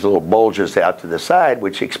make these little bulges out to the side,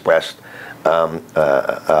 which express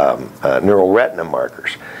neural retina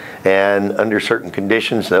markers. And under certain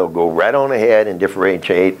conditions, they'll go right on ahead and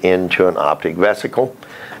differentiate into an optic vesicle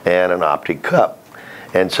and an optic cup.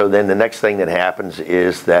 And so then the next thing that happens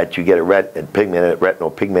is that you get a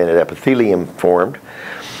retinal pigmented epithelium formed,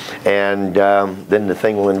 and then the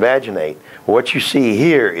thing will invaginate. What you see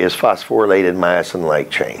here is phosphorylated myosin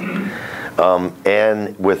light chain.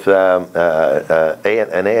 And with an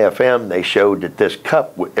AFM, they showed that this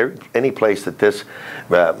cup, any place that this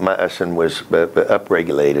myosin was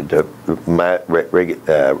upregulated, the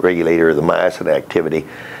regulator of the myosin activity,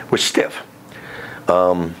 was stiff.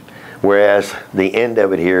 Whereas the end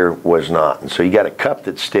of it here was not. And so you got a cup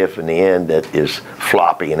that's stiff and the end that is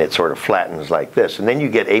floppy, and it sort of flattens like this. And then you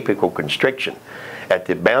get apical constriction at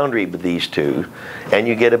the boundary of these two, and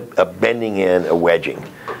you get a bending in, a wedging.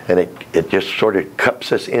 And it just sort of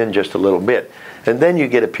cups us in just a little bit. And then you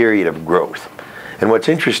get a period of growth. And what's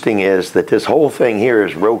interesting is that this whole thing here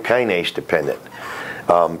is Rho kinase dependent.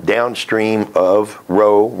 Downstream of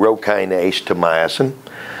Rho kinase to myosin.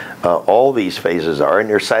 All these phases are, and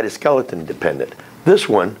they're cytoskeleton dependent. This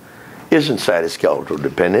one isn't cytoskeletal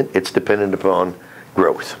dependent. It's dependent upon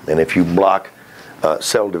growth. And if you block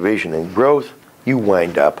cell division and growth, you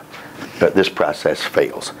wind up, this process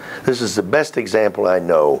fails. This is the best example I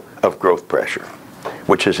know of growth pressure,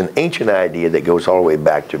 which is an ancient idea that goes all the way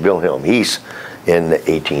back to Wilhelm His in the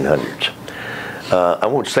 1800s. I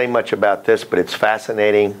won't say much about this, but it's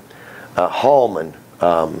fascinating. Hallman,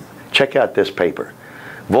 check out this paper.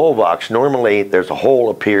 Volvox, normally there's a hole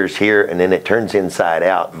appears here and then it turns inside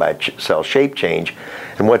out by cell shape change.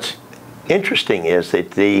 And what's interesting is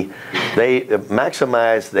that they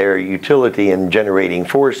maximize their utility in generating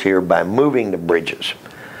force here by moving the bridges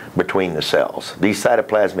between the cells. These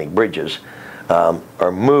cytoplasmic bridges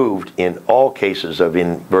are moved in all cases of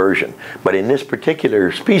inversion. But in this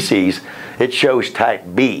particular species, it shows type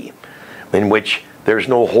B, in which there's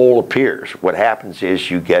no hole appears. What happens is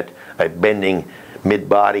you get a bending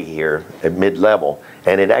mid-body here at mid-level,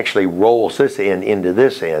 and it actually rolls this end into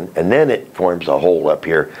this end, and then it forms a hole up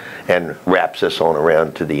here and wraps this on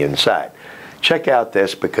around to the inside. Check out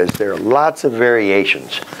this, because there are lots of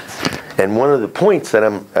variations. And one of the points that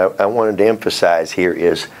I wanted to emphasize here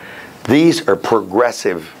is these are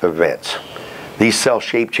progressive events. These cell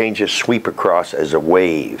shape changes sweep across as a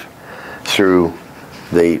wave through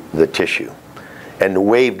the tissue. And the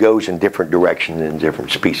wave goes in different directions in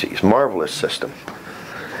different species. Marvelous system.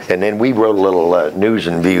 And then we wrote a little news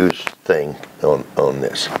and views thing on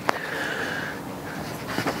this.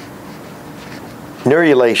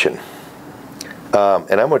 Neurulation.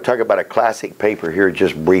 And I'm going to talk about a classic paper here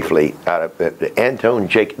just briefly out of Antone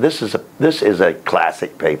Jake. This is a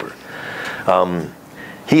classic paper.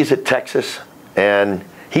 He's at Texas, and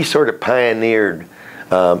he sort of pioneered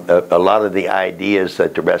a lot of the ideas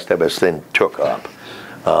that the rest of us then took up.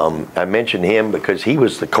 I mentioned him because he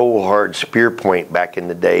was the cold hard spear point back in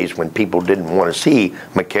the days when people didn't want to see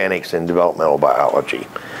mechanics and developmental biology.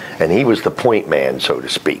 And he was the point man, so to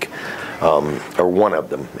speak, or one of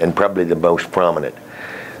them, and probably the most prominent.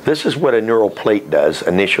 This is what a neural plate does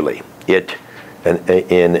initially in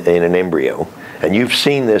an embryo. And you've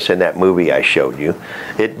seen this in that movie I showed you.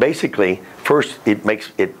 It basically, first it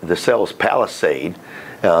makes the cells palisade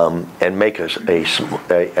and make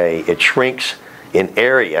it shrinks in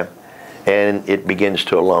area, and it begins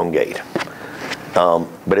to elongate.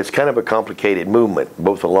 But it's kind of a complicated movement,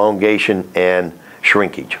 both elongation and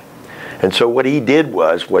shrinkage. And so what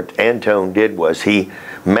Antone did was he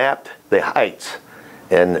mapped the heights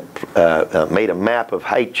and made a map of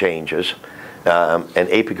height changes and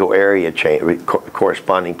apical area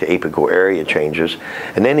corresponding to apical area changes.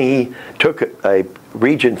 And then he took a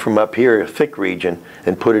region from up here, a thick region,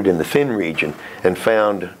 and put it in the thin region, and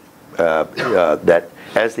found that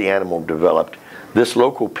as the animal developed, this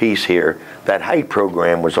local piece here, that height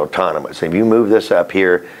program was autonomous. If you move this up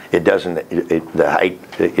here, it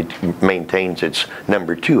maintains its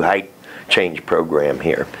number 2 height change program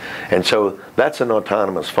here. And so that's an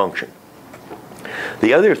autonomous function.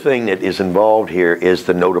 The other thing that is involved here is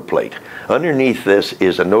the notoplate. Underneath this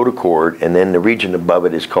is a notochord, and then the region above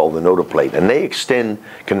it is called the notoplate. And they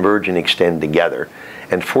converge and extend together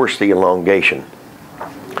and force the elongation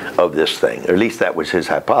of this thing. Or at least that was his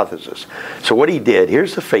hypothesis. So what he did,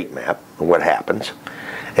 here's the fate map of what happens.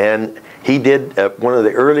 And he did one of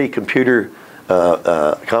the early computer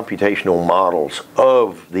computational models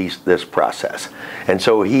of this process. And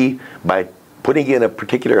so by putting in a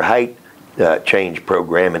particular height change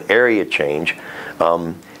program, an area change,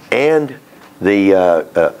 and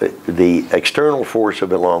the external force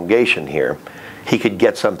of elongation here, he could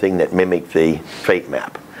get something that mimicked the fate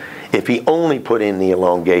map. If he only put in the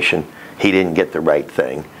elongation, he didn't get the right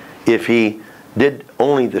thing. If he did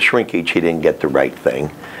only the shrinkage, he didn't get the right thing.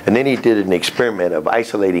 And then he did an experiment of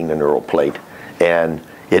isolating the neural plate, and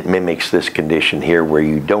it mimics this condition here where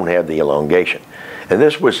you don't have the elongation. And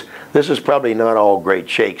this is probably not all great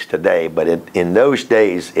shakes today, but in those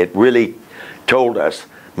days, it really told us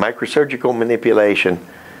microsurgical manipulation,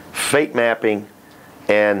 fate mapping,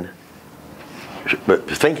 and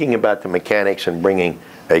thinking about the mechanics and bringing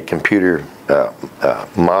a computer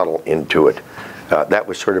model into it. That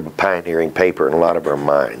was sort of a pioneering paper in a lot of our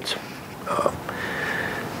minds.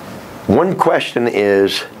 One question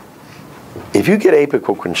is, if you get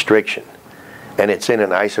apical constriction and it's in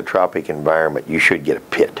an isotropic environment, you should get a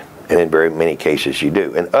pit. And in very many cases you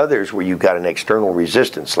do. In others where you've got an external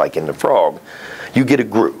resistance, like in the frog, you get a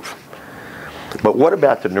groove. But what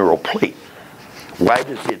about the neural plate? Why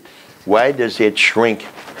does it shrink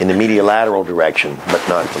in the mediolateral direction but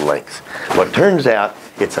not the length? Well, it turns out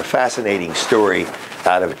it's a fascinating story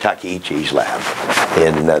out of Takeichi's lab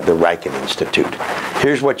in the Riken Institute.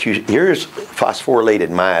 Here's phosphorylated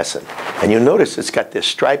myosin, and you'll notice it's got this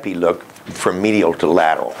stripy look from medial to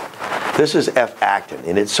lateral. This is F-actin,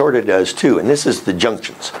 and it sort of does too, and this is the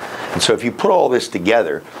junctions. And so if you put all this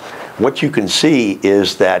together, what you can see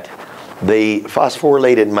is that the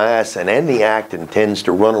phosphorylated myosin and the actin tends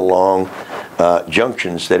to run along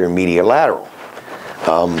junctions that are mediolateral.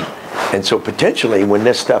 And so potentially when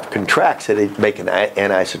this stuff contracts, it'd make an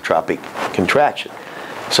anisotropic contraction.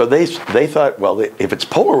 So they thought, well, if it's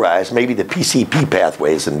polarized, maybe the PCP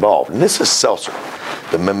pathway is involved. And this is seltzer,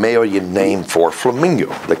 the mammalian name for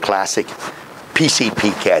flamingo, the classic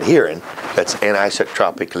PCP cadherin that's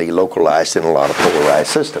anisotropically localized in a lot of polarized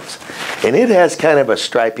systems. And it has kind of a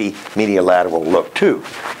stripy mediolateral look too,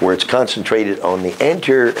 where it's concentrated on the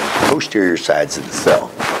anterior and posterior sides of the cell,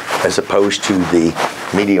 as opposed to the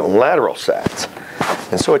medial and lateral sides.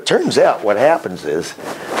 And so it turns out what happens is,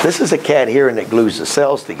 this is a cadherin that glues the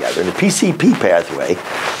cells together. And the PCP pathway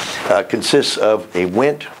consists of a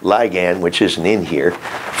Wnt ligand, which isn't in here,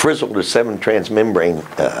 frizzled to 7-transmembrane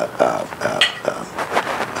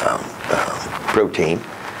protein,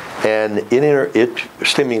 and it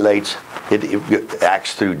stimulates, it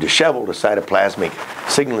acts through disheveled, a cytoplasmic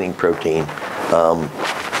signaling protein,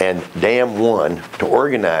 And dam 1 to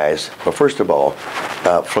organize, well, first of all,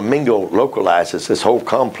 Flamingo localizes this whole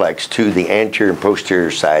complex to the anterior and posterior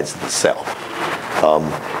sides of the cell,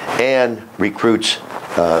 and recruits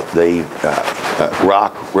the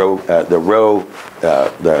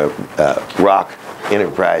rock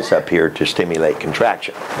enterprise up here to stimulate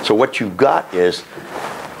contraction. So what you've got is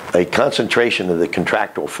a concentration of the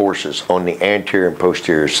contractile forces on the anterior and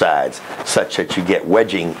posterior sides, such that you get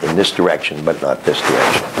wedging in this direction but not this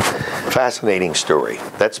direction. Fascinating story.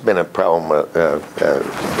 That's been a problem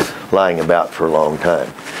lying about for a long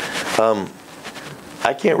time.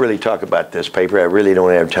 I can't really talk about this paper. I really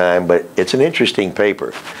don't have time, but it's an interesting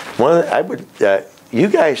paper. You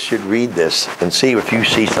guys should read this and see if you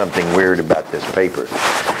see something weird about this paper.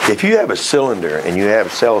 If you have a cylinder and you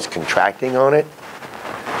have cells contracting on it,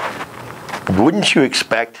 wouldn't you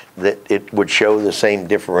expect that it would show the same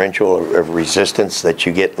differential of resistance that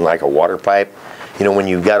you get in like a water pipe? You know, when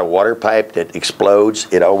you've got a water pipe that explodes,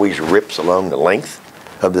 it always rips along the length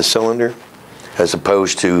of the cylinder as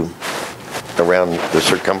opposed to around the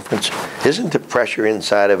circumference. Isn't the pressure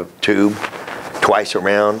inside of a tube twice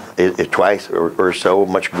around, twice or so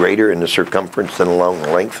much greater in the circumference than along the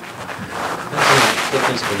length? That's the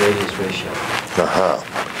difference in the radius ratio. Uh-huh.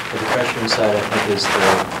 But the pressure inside, I think, is the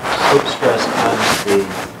slip stress times the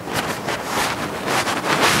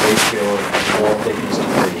ratio of wall thickness to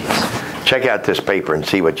radius. Check out this paper and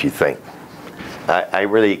see what you think. I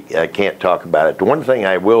really can't talk about it. The one thing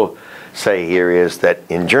I will say here is that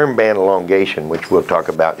in germ band elongation, which we'll talk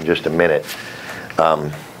about in just a minute,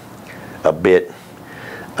 a bit,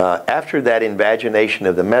 after that invagination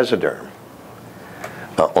of the mesoderm,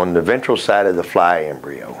 on the ventral side of the fly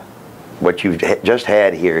embryo, what you've just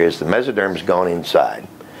had here is the mesoderm's gone inside,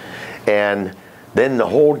 and then the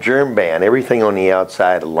whole germ band, everything on the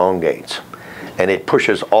outside elongates, and it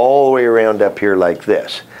pushes all the way around up here like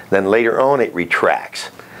this. Then later on it retracts.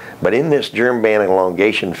 But in this germ band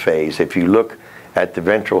elongation phase, if you look at the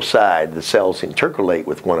ventral side, the cells intercalate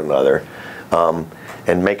with one another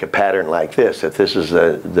and make a pattern like this. If this is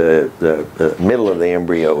the middle of the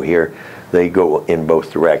embryo here, they go in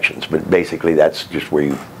both directions. But basically that's just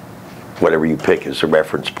where whatever you pick is the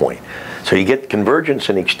reference point. So you get convergence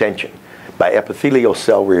and extension by epithelial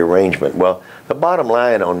cell rearrangement. Well, the bottom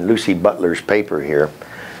line on Lucy Butler's paper here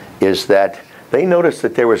is that they noticed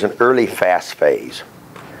that there was an early fast phase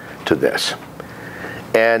to this.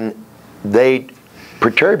 And they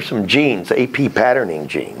perturbed some genes, AP patterning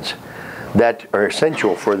genes, that are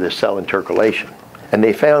essential for the cell intercalation. And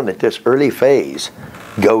they found that this early phase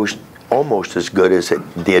goes almost as good as it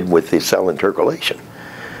did with the cell intercalation.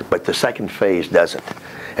 But the second phase doesn't.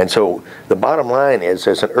 And so the bottom line is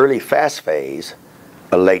there's an early fast phase,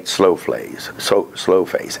 a late slow phase.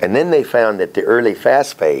 And then they found that the early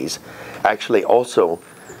fast phase actually also,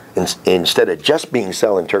 instead of just being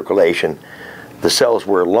cell intercalation, the cells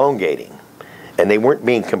were elongating. And they weren't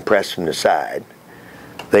being compressed from the side,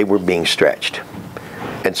 they were being stretched.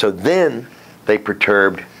 And so then they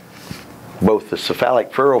perturbed both the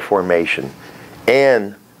cephalic furrow formation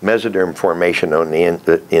and mesoderm formation on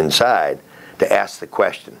the inside to ask the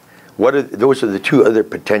question, those are the two other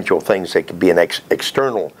potential things that could be an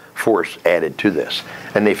external force added to this.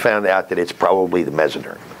 And they found out that it's probably the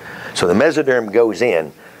mesoderm. So the mesoderm goes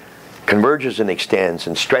in, converges and extends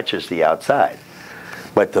and stretches the outside.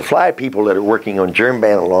 But the fly people that are working on germ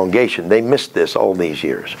band elongation, they missed this all these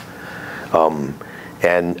years. And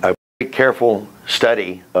a very careful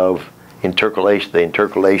study of intercalation, the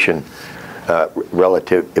intercalation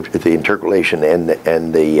relative, the intercalation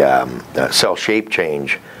and the cell shape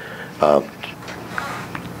change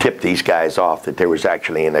tipped these guys off that there was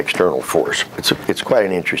actually an external force. It's quite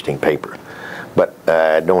an interesting paper, but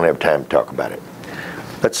I don't have time to talk about it.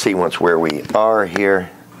 Let's see once where we are here.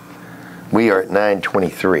 We are at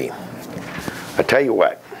 9:23. I tell you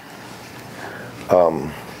what,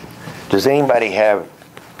 does anybody have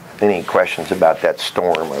any questions about that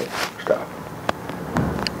storm of stuff?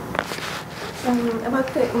 About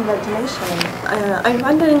the invagination, I'm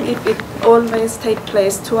wondering if it always takes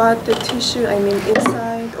place throughout the tissue, I mean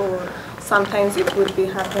inside, or sometimes it would be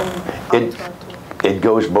happening outward too? It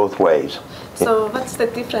goes both ways. So what's the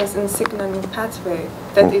difference in signaling pathway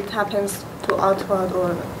that it happens to outward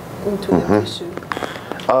or into the tissue?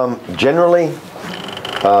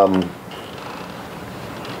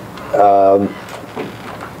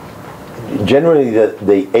 Generally,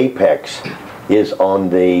 the apex is on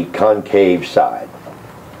the concave side,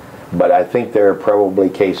 but I think there are probably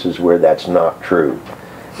cases where that's not true.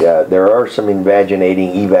 There are some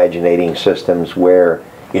evaginating systems where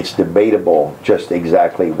it's debatable just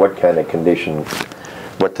exactly what kind of conditions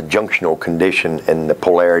what the junctional condition and the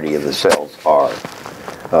polarity of the cells are.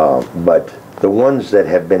 But the ones that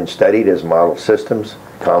have been studied as model systems,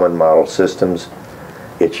 common model systems,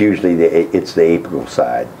 it's usually the apical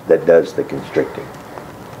side that does the constricting.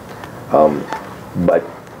 But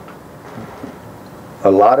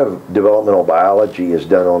a lot of developmental biology is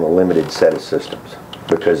done on a limited set of systems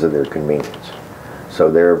because of their convenience. So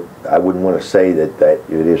I wouldn't want to say that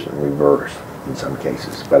it isn't reversed in some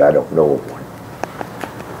cases, but I don't know of one.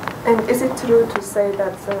 And is it true to say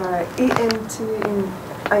that EMT,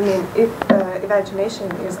 if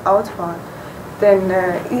imagination is outward, then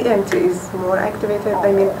EMT is more activated?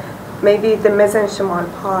 I mean, maybe the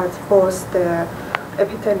mesenchymal part forces the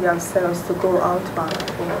epithelial cells to go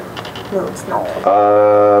outward, or no, it's not?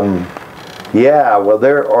 Yeah, well,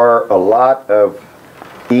 there are a lot of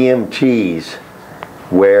EMTs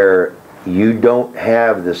where you don't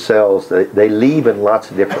have the cells, they leave in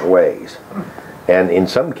lots of different ways. And in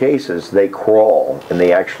some cases, they crawl and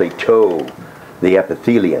they actually tow the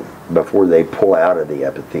epithelium before they pull out of the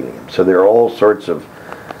epithelium. So there are all sorts of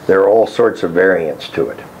variants to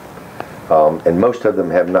it, and most of them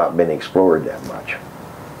have not been explored that much.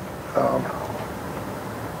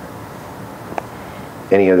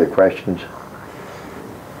 Any other questions?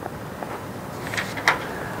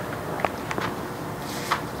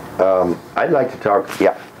 I'd like to talk.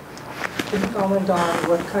 Yeah. Can you comment on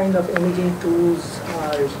what kind of imaging tools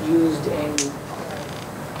are used in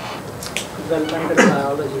developmental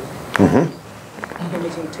biology?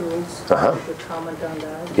 Imaging tools. Could you comment on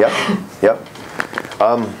that? Yep.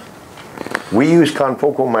 We use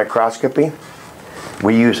confocal microscopy.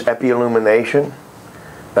 We use epiillumination.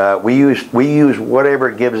 We use whatever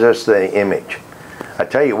gives us the image. I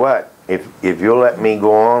tell you what, if you'll let me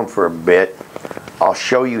go on for a bit, I'll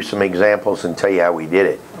show you some examples and tell you how we did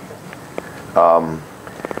it.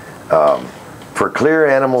 For clear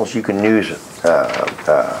animals, you can use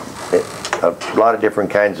a lot of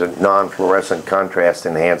different kinds of non-fluorescent contrast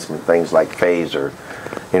enhancement, things like phase or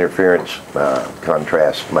interference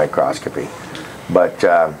contrast microscopy. But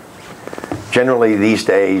generally these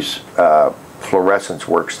days, fluorescence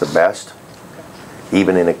works the best,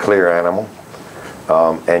 even in a clear animal,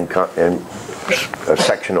 and a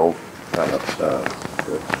sectional.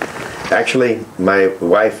 Actually, my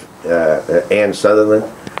wife, Ann Sutherland,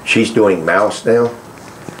 she's doing mouse now,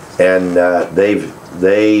 and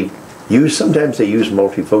sometimes they use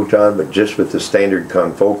multiphoton, but just with the standard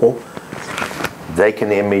confocal, they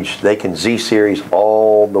can Z-series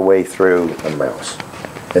all the way through a mouse.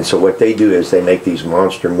 And so what they do is they make these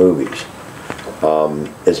monster movies,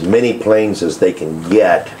 as many planes as they can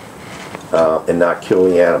get, and not kill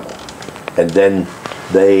the animal. And then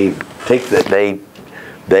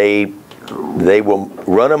they will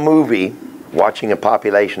run a movie watching a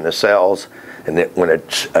population of cells, and that when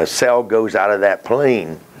a cell goes out of that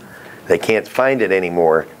plane, they can't find it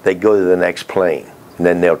anymore, they go to the next plane, and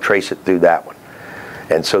then they'll trace it through that one.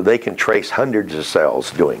 And so they can trace hundreds of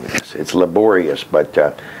cells doing this. It's laborious, but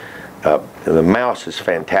the mouse is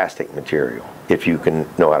fantastic material if you can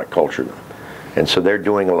know how to culture them. And so they're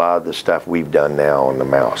doing a lot of the stuff we've done now on the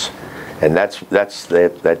mouse. And they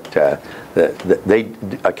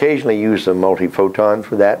occasionally use the multiphoton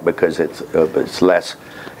for that because it's less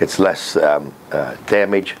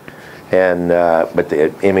damage, and but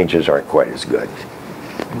the images aren't quite as good.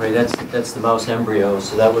 Ray, that's the mouse embryo,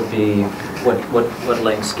 so that would be what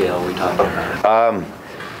length scale are we talking about?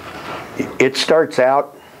 It starts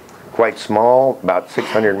out quite small, about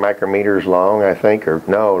 600 micrometers long, I think, or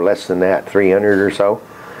no, less than that, 300 or so.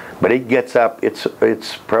 But it gets up, it's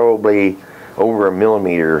probably over a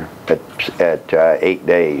millimeter at 8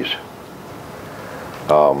 days.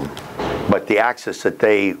 But the axis that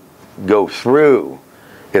they go through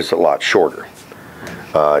is a lot shorter.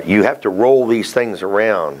 You have to roll these things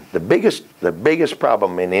around. The biggest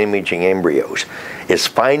problem in imaging embryos is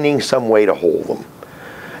finding some way to hold them.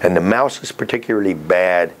 And the mouse is particularly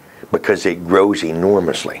bad because it grows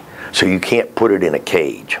enormously. So you can't put it in a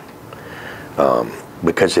cage.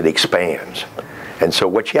 Because it expands. And so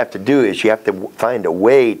what you have to do is you have to find a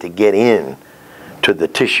way to get in to the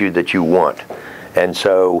tissue that you want. And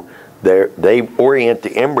so they orient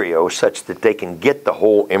the embryo such that they can get the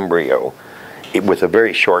whole embryo with a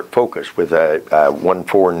very short focus, with a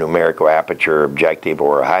 1.4 numerical aperture objective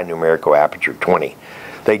or a high numerical aperture 20.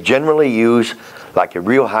 They generally use like a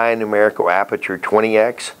real high numerical aperture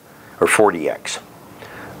 20x or 40x.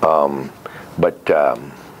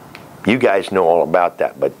 You guys know all about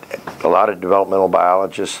that, but a lot of developmental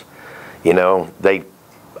biologists, you know,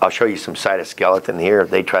 I'll show you some cytoskeleton here.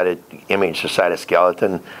 They try to image the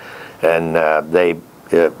cytoskeleton, and they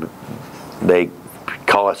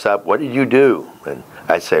call us up. What did you do? And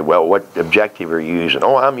I say, well, what objective are you using?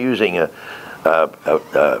 Oh, I'm using a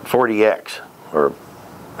 40x or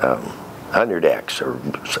 100x or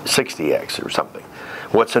 60x or something.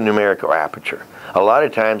 What's a numerical aperture? A lot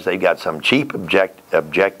of times they've got some cheap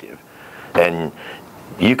objective, and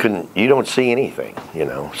you don't see anything, you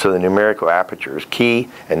know. So the numerical aperture is key,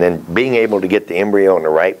 and then being able to get the embryo in the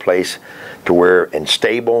right place to where and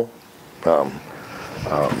stable.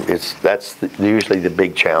 That's usually the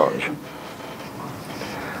big challenge.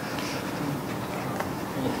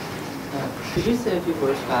 Could you say a few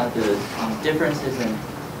words about the differences and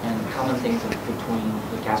common things between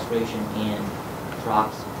the castration and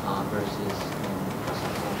frogs versus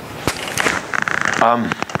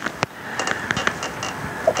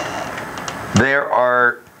there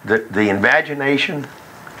are the invagination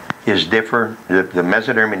is different. The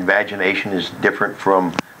mesoderm invagination is different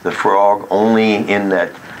from the frog, only in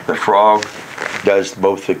that the frog does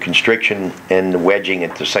both the constriction and the wedging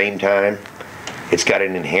at the same time. It's got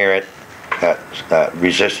an inherent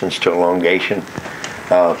resistance to elongation.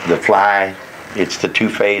 The fly, it's the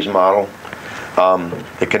two-phase model.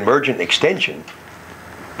 The convergent extension,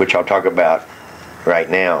 which I'll talk about right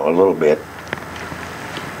now a little bit,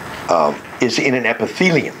 is in an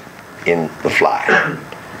epithelium in the fly,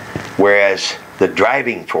 whereas the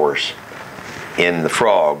driving force in the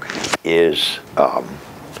frog is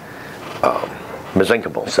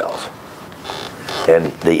mesenchymal cells,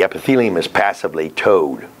 and the epithelium is passively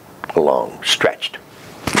towed along, stretched.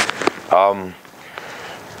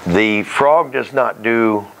 The frog does not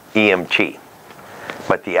do EMT,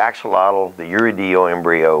 but the axolotl, the urodeo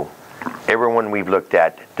embryo, everyone we've looked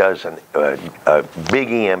at does a big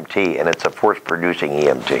EMT, and it's a force-producing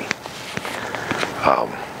EMT.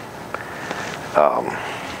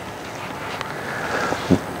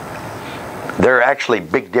 There are actually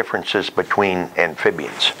big differences between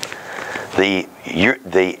amphibians. The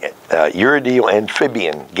urodeo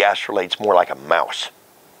amphibian gastrulates more like a mouse.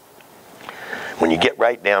 When you get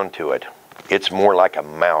right down to it, it's more like a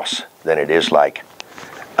mouse than it is like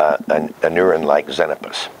a neuron like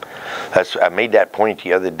Xenopus. I made that point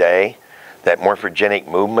the other day, that morphogenic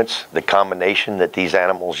movements, the combination that these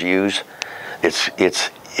animals use,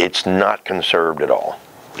 it's not conserved at all.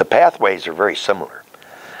 The pathways are very similar.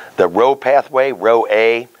 The row pathway, row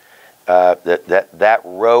A, that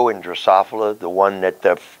row in Drosophila, the one that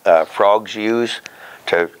the frogs use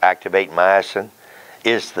to activate myosin,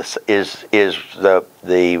 is the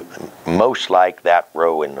most like that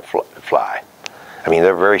row in the fly. I mean,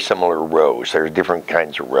 they're very similar rows. There's different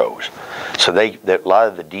kinds of rows. So a lot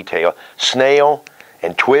of the detail. Snail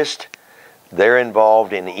and twist, they're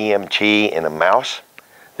involved in EMT in a mouse.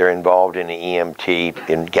 They're involved in the EMT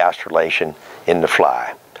in gastrulation in the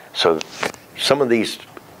fly. So some of these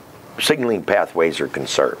signaling pathways are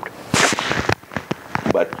conserved.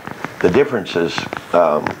 But the differences,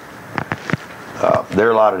 there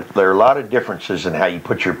are a lot of differences in how you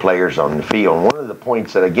put your players on the field. And one of the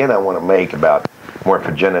points that, again, I want to make about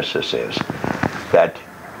morphogenesis is that,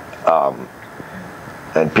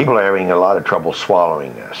 and people are having a lot of trouble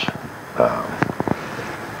swallowing this.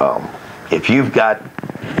 If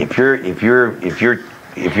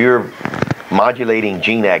you're modulating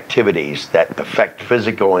gene activities that affect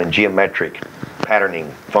physical and geometric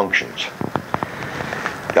patterning functions,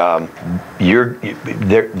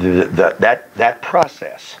 that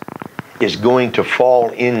process is going to fall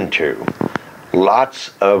into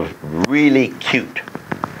lots of really cute,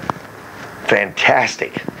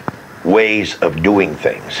 fantastic ways of doing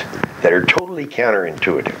things that are totally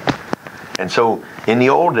counterintuitive. And so in the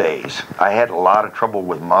old days, I had a lot of trouble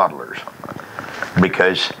with modelers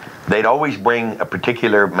because they'd always bring a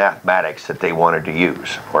particular mathematics that they wanted to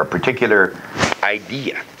use, or a particular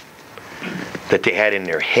idea that they had in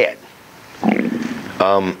their head.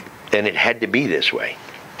 And it had to be this way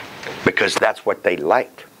because that's what they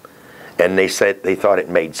liked. And they said they thought it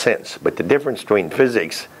made sense. But the difference between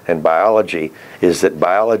physics and biology is that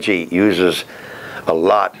biology uses a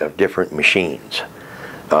lot of different machines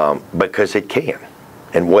because it can.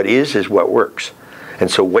 And what is what works.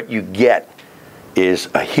 And so what you get is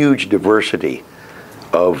a huge diversity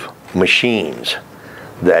of machines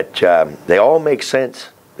that they all make sense.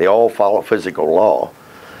 They all follow physical law.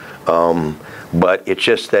 But it's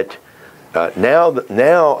just that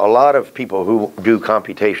now a lot of people who do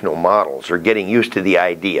computational models are getting used to the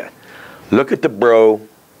idea. Look at the bro.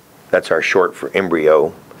 That's our short for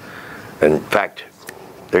embryo. In fact,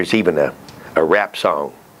 there's even a rap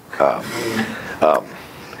song.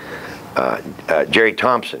 Jerry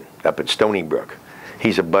Thompson up at Stony Brook.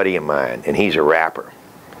 He's a buddy of mine, and he's a rapper.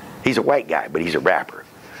 He's a white guy, but he's a rapper.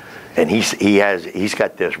 And he's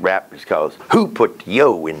got this rap that's called "Who Put the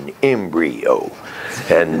Yo in the Embryo,"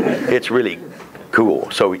 and it's really cool.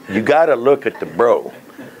 So you got to look at the bro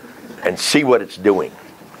and see what it's doing,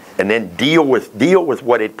 and then deal with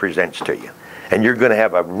what it presents to you, and you're going to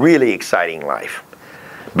have a really exciting life,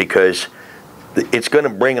 because it's going to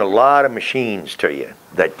bring a lot of machines to you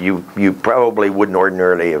that you probably wouldn't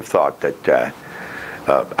ordinarily have thought that.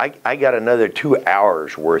 I got another 2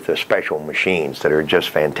 hours worth of special machines that are just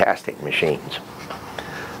fantastic machines.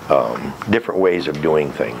 Different ways of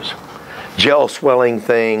doing things. Gel swelling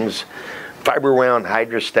things, fiber wound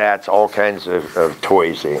hydrostats, all kinds of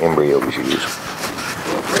toys the embryos use.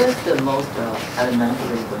 What is the most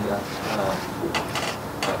elementary way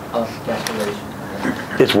of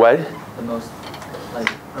gastrulation? It's what? The most, like,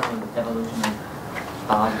 from evolutionary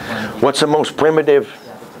point of view. What's the most primitive?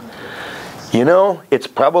 You know, it's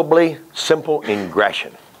probably simple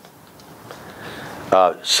ingression.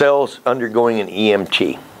 Cells undergoing an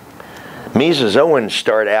EMT. Mesozoans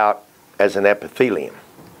start out as an epithelium.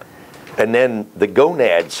 And then the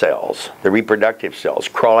gonad cells, the reproductive cells,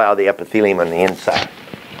 crawl out of the epithelium on the inside.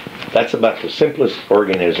 That's about the simplest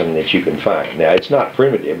organism that you can find. Now, it's not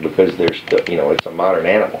primitive because it's a modern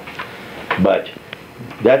animal. But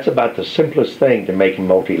that's about the simplest thing to make a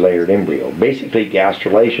multi-layered embryo. Basically,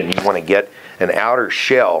 gastrulation, you want to get an outer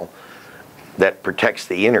shell that protects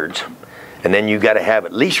the innards, and then you've got to have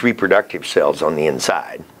at least reproductive cells on the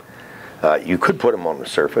inside. You could put them on the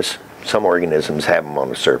surface. Some organisms have them on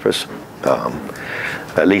the surface.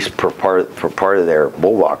 At least for part of their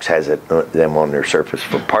bulwarks has them on their surface.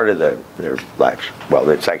 For part of their lives, well,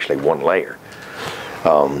 it's actually one layer.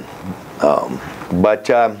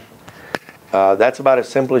 That's about as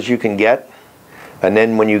simple as you can get. And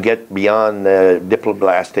then when you get beyond the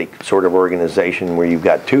diploblastic sort of organization where you've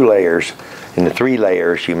got 2 layers, in the 3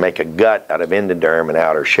 layers you make a gut out of endoderm and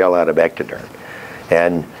outer shell out of ectoderm.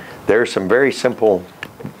 And there are some very simple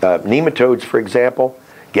nematodes, for example.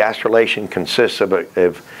 Gastrulation consists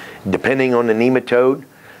of, depending on the nematode,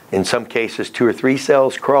 in some cases 2 or 3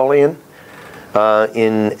 cells crawl in,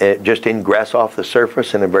 just ingress off the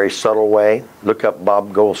surface in a very subtle way. Look up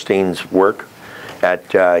Bob Goldstein's work.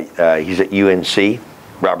 He's at UNC,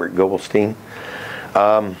 Robert Goldstein.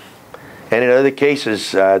 And in other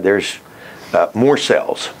cases, there's more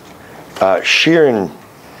cells. Schierenberg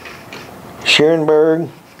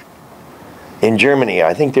in Germany,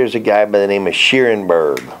 I think there's a guy by the name of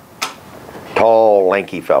Schierenberg, tall,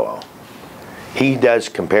 lanky fellow. He does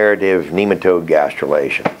comparative nematode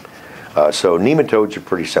gastrulation. So nematodes are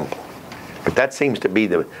pretty simple, but that seems to be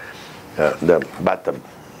about the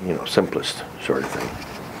simplest sort of thing.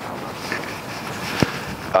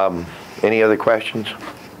 Any other questions?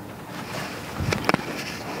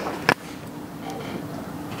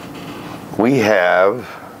 We have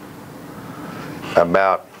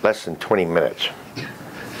about less than 20 minutes.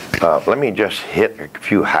 Let me just hit a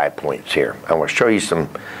few high points here. I want to show you some,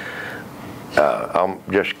 I'll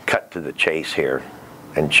just cut to the chase here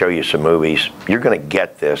and show you some movies. You're going to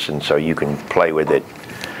get this, and so you can play with it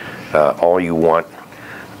all you want.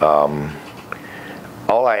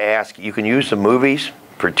 All I ask, you can use the movies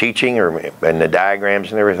for teaching and the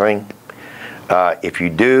diagrams and everything. If you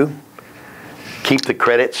do, keep the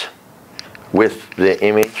credits with the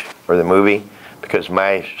image or the movie, because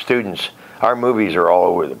my students, our movies are all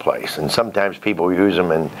over the place, and sometimes people use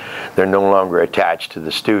them and they're no longer attached to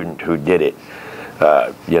the student who did it.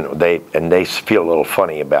 They feel a little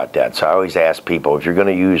funny about that. So I always ask people, if you're going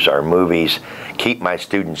to use our movies, keep my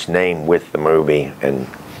student's name with the movie and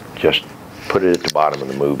just put it at the bottom of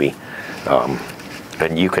the movie.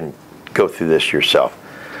 And you can go through this yourself.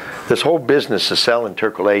 This whole business of cell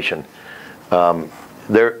intercalation,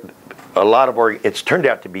 it's turned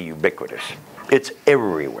out to be ubiquitous. It's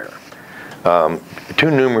everywhere.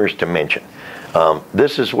 Too numerous to mention.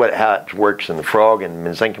 This is how it works in the frog and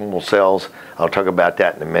mesenchymal cells. I'll talk about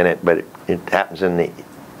that in a minute, but it happens in the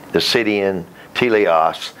Ascidian,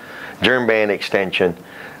 teleos, germ band extension.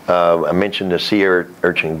 I mentioned the sea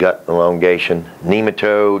urchin gut elongation,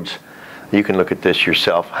 nematodes. You can look at this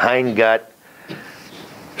yourself. Hindgut.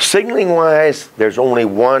 Signaling-wise, there's only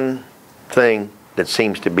one thing that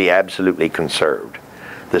seems to be absolutely conserved.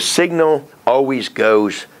 The signal always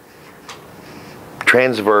goes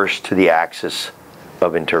transverse to the axis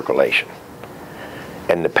of intercalation,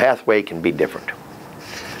 and the pathway can be different.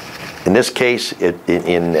 In this case, in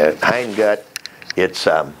hindgut, it's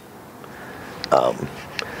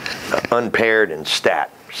unpaired and stat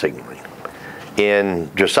signaling. In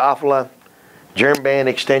Drosophila, germ band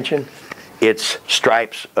extension, it's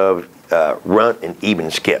stripes of runt and even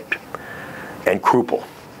skipped, and crouple.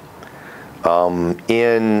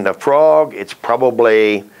 In a frog, it's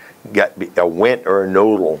probably got a Wnt or a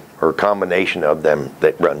nodal or a combination of them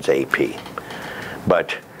that runs AP.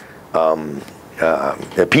 But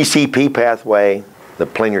the PCP pathway, the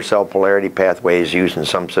planar cell polarity pathway, is used in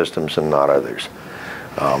some systems and not others.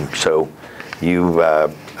 So you,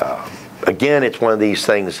 again, it's one of these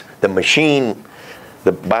things, the machine,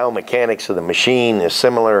 the biomechanics of the machine is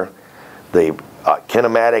similar, the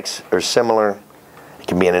kinematics are similar. It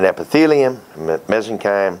can be in an epithelium,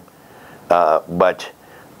 mesenchyme, but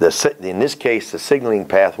in this case, the signaling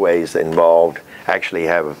pathways involved actually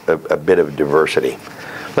have a bit of diversity.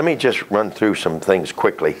 Let me just run through some things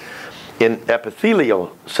quickly. In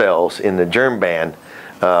epithelial cells in the germ band,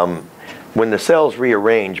 when the cells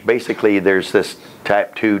rearrange, basically there's this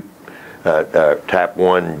type 2, type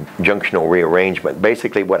 1 junctional rearrangement.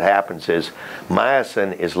 Basically what happens is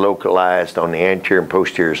myosin is localized on the anterior and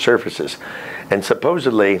posterior surfaces. And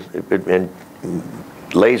supposedly, in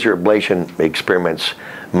laser ablation experiments,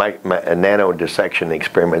 nano dissection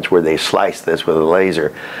experiments where they slice this with a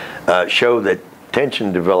laser, show that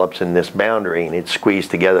tension develops in this boundary and it's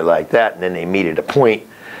squeezed together like that, and then they meet at a point,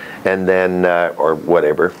 and then, or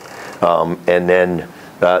whatever, and then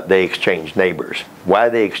they exchange neighbors. Why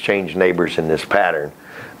they exchange neighbors in this pattern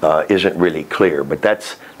isn't really clear, but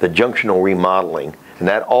that's the junctional remodeling, and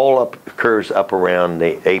that all occurs up around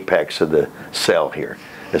the apex of the cell here,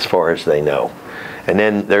 as far as they know. And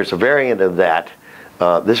then there's a variant of that.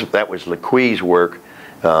 That was Lequey's work,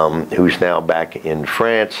 who's now back in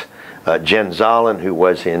France. Jen Zahlen, who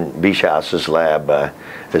was in Bischhaus's lab,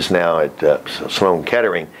 is now at Sloan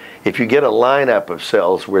Kettering. If you get a lineup of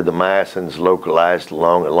cells where the myosin's localized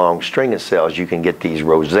along a long string of cells, you can get these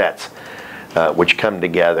rosettes, which come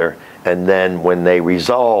together, and then when they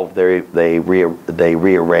resolve, they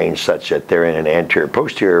rearrange such that they're in an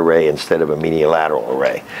anterior-posterior array instead of a medial-lateral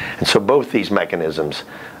array. And so both these mechanisms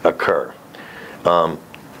occur.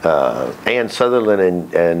 Ann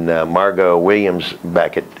Sutherland and Margot Williams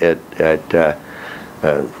back at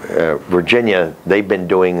Virginia, they've been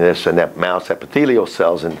doing this in that mouse epithelial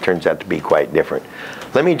cells, and it turns out to be quite different.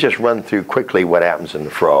 Let me just run through quickly what happens in the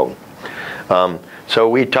frog. So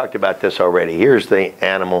we talked about this already. Here's the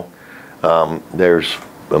animal. There's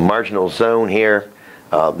a marginal zone here.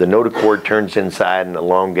 The notochord turns inside and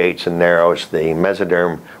elongates and narrows. The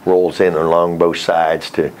mesoderm rolls in along both sides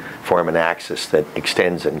to form an axis that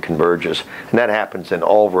extends and converges. And that happens in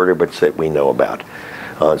all vertebrates that we know about.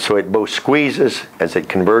 So it both squeezes as it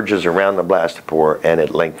converges around the blastopore, and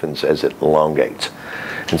it lengthens as it elongates.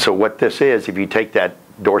 And so what this is, if you take that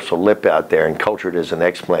dorsal lip out there and culture it as an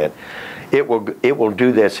explant, it will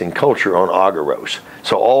do this in culture on agarose.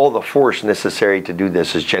 So all the force necessary to do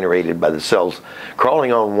this is generated by the cells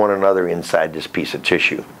crawling on one another inside this piece of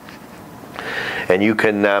tissue. And you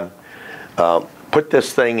can put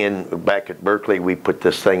this thing in, back at Berkeley, we put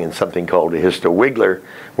this thing in something called a histowiggler,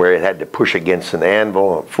 where it had to push against an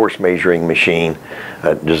anvil, a force measuring machine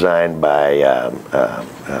designed by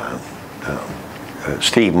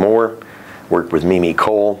Steve Moore, worked with Mimi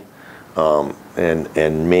Cole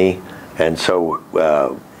and me. And so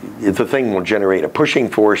the thing will generate a pushing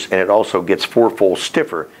force, and it also gets fourfold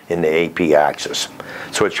stiffer in the AP axis.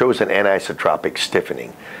 So it shows an anisotropic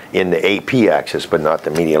stiffening in the AP axis, but not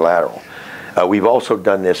the medial-lateral. We've also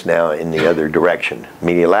done this now in the other direction.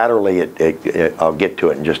 Medial-laterally, I'll get to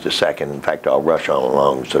it in just a second. In fact, I'll rush on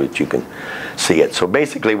along so that you can see it. So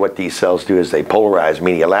basically what these cells do is they polarize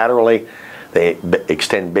medial-laterally, they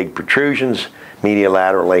extend big protrusions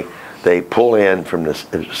medial-laterally, they pull in from the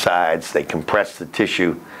sides, they compress the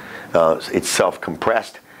tissue, it's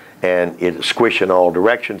self-compressed, and it squish in all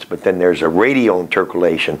directions, but then there's a radial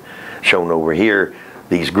intercalation shown over here,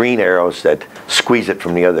 these green arrows that squeeze it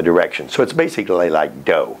from the other direction. So it's basically like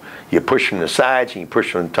dough. You push from the sides and you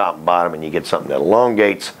push from the top and bottom, and you get something that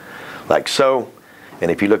elongates, like so. And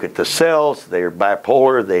if you look at the cells, they're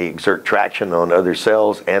bipolar, they exert traction on other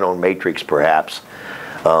cells and on matrix perhaps.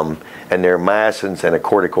 And there are myosins and a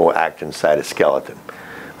cortical actin cytoskeleton.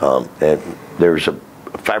 And there's a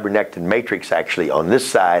fibronectin matrix actually on this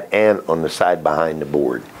side and on the side behind the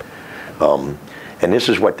board. And this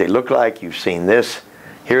is what they look like. You've seen this.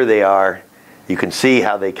 Here they are. You can see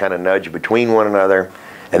how they kind of nudge between one another.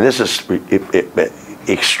 And this is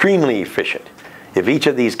extremely efficient. If each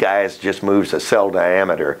of these guys just moves a cell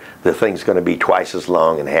diameter, the thing's going to be twice as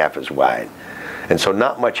long and half as wide. And so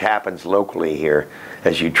not much happens locally here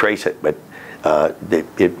as you trace it, but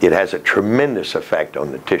it has a tremendous effect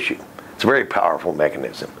on the tissue. It's a very powerful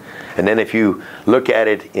mechanism. And then if you look at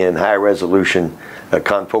it in high resolution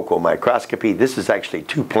confocal microscopy, this is actually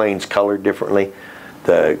two planes colored differently.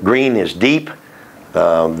 The green is deep,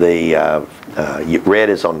 Red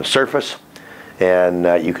is on the surface,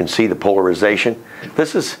 and you can see the polarization.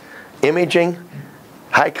 This is imaging.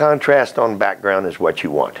 High contrast on background is what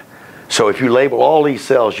you want. So if you label all these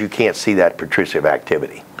cells, you can't see that protrusive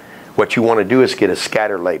activity. What you want to do is get a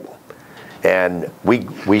scatter label. And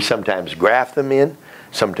we sometimes graft them in.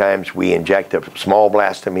 Sometimes we inject a small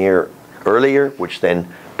blastomere earlier, which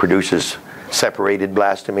then produces separated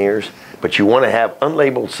blastomeres. But you want to have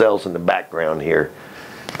unlabeled cells in the background here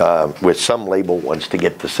with some labeled ones to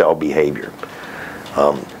get the cell behavior.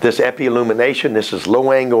 This epi-illumination, this is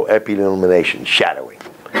low-angle epi-illumination, shadowing.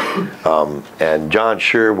 And John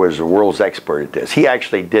Schur was the world's expert at this. He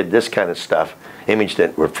actually did this kind of stuff, imaged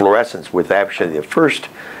it with fluorescence with actually the first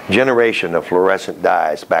generation of fluorescent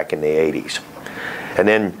dyes back in the 80s. And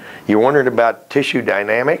then you're wondering about tissue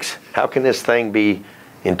dynamics. How can this thing be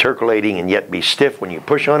intercalating and yet be stiff when you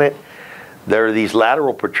push on it? There are these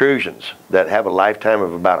lateral protrusions that have a lifetime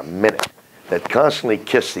of about a minute that constantly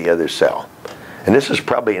kiss the other cell. And this is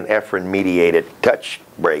probably an efferent-mediated touch,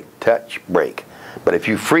 break, touch, break. But if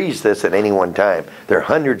you freeze this at any one time, there are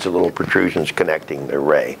hundreds of little protrusions connecting the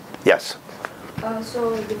ray. Yes?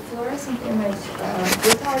 So the fluorescent image,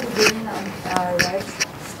 what are the green and red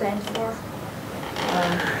stand for?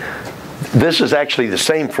 This is actually the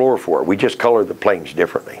same fluorophore. We just color the planes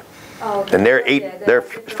differently. Oh, okay. And they're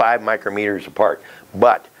 5 micrometers apart.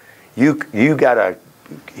 But you got a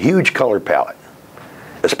huge color palette,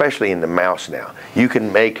 especially in the mouse now. You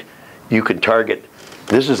can target.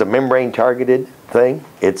 This is a membrane targeted thing.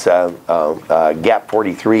 It's a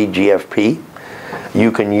GAP43 GFP.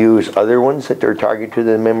 You can use other ones that are targeted to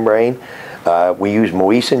the membrane. We use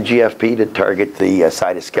Moisin GFP to target the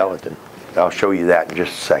cytoskeleton. I'll show you that in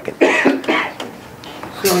just a second.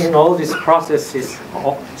 So in all these processes,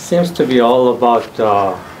 seems to be all about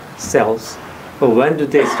cells. But when do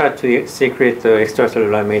they start to secrete the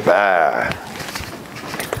extracellular matrix?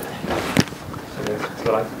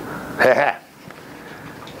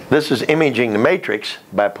 This is imaging the matrix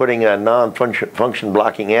by putting a non-function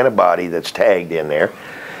blocking antibody that's tagged in there.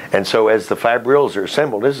 And so as the fibrils are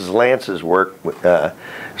assembled, this is Lance's work,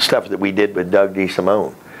 stuff that we did with Doug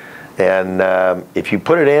DeSimone. And if you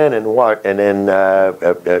put it in and then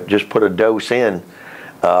just put a dose in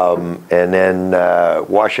and then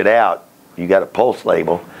wash it out, you got a pulse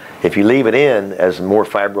label. If you leave it in, as more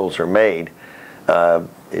fibrils are made,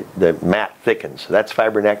 the mat thickens. That's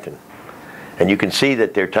fibronectin. And you can see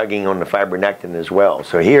that they're tugging on the fibronectin as well.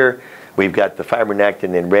 So here we've got the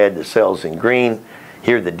fibronectin in red, the cells in green.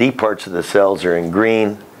 Here the deep parts of the cells are in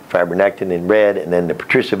green, fibronectin in red, and then the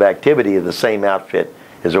protrusive activity of the same outfit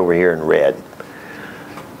is over here in red.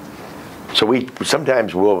 So we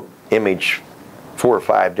sometimes will image 4 or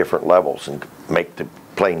 5 different levels and make the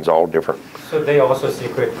planes all different. So they also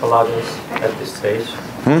secrete collagens at this stage?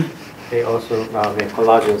 They also make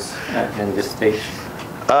collagens in this stage?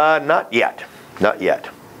 Not yet. Not yet.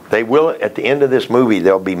 They will, at the end of this movie,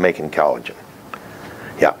 they'll be making collagen.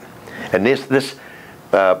 Yeah. And these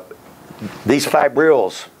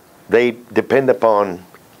fibrils, they depend upon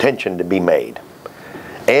tension to be made.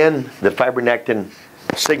 And the fibronectin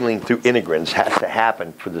signaling through integrins has to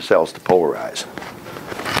happen for the cells to polarize.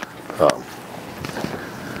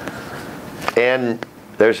 And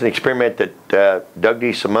there's an experiment that Doug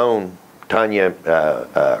DeSimone, Tanya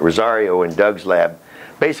Rosario in Doug's lab,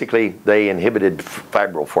 basically they inhibited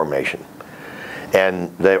fibril formation.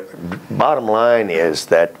 And the bottom line is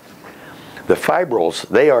that the fibrils,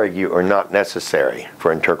 they argue, are not necessary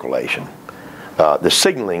for intercalation. The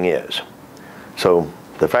signaling is. So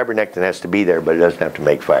the fibronectin has to be there, but it doesn't have to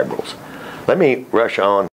make fibrils. Let me rush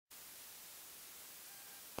on.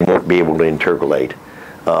 Won't be able to intercalate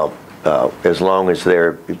as long as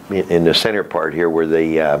they're in the center part here where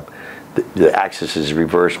the axis is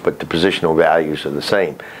reversed, but the positional values are the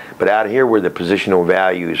same. But out here where the positional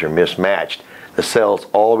values are mismatched, the cells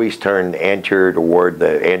always turn anterior toward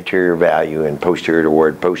the anterior value and posterior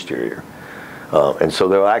toward posterior. And so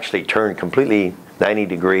they'll actually turn completely 90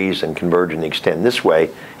 degrees and converge and extend this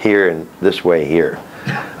way here and this way here.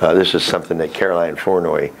 This is something that Caroline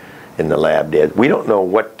Flournoy in the lab did. We don't know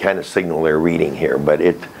what kind of signal they're reading here, but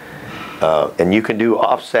and you can do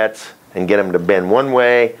offsets and get them to bend one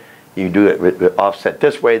way. You do it with offset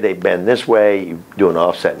this way, they bend this way. You do an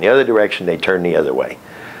offset in the other direction, they turn the other way.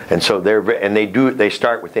 And so they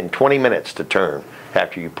start within 20 minutes to turn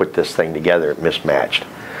after you put this thing together mismatched.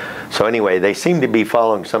 So anyway, they seem to be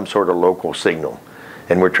following some sort of local signal,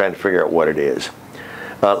 and we're trying to figure out what it is.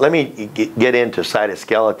 Let me get into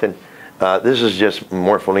cytoskeleton. This is just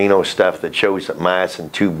morpholino stuff that shows that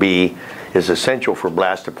myosin 2B is essential for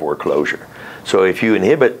blastopore closure. So if you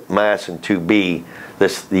inhibit myosin 2B,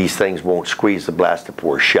 these things won't squeeze the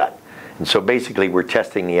blastopore shut. And so basically we're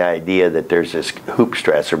testing the idea that there's this hoop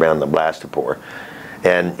stress around the blastopore.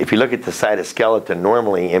 And if you look at the cytoskeleton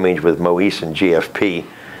normally imaged with Moesin GFP,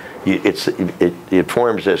 it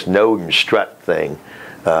forms this node and strut thing,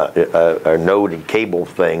 a node and cable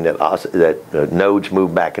thing that nodes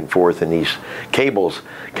move back and forth, and these cables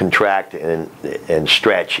contract and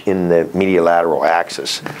stretch in the mediolateral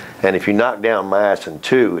axis. And if you knock down myosin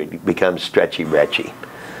 2, it becomes stretchy-retchy.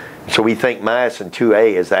 So we think myosin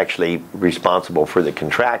 2A is actually responsible for the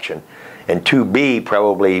contraction, and 2B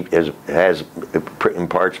probably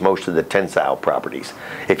imparts most of the tensile properties.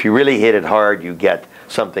 If you really hit it hard, you get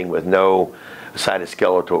something with no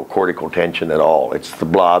cytoskeletal cortical tension at all. It's the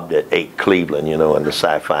blob that ate Cleveland, you know, in the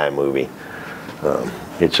sci-fi movie.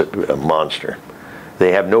 It's a monster.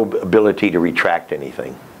 They have no ability to retract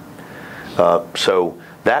anything. So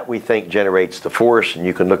that we think generates the force, and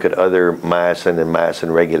you can look at other myosin and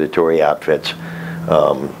myosin regulatory outfits,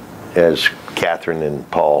 as Catherine and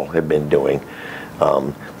Paul have been doing.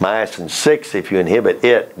 Myosin 6, if you inhibit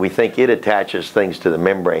it, we think it attaches things to the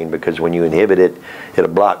membrane, because when you inhibit it, it'll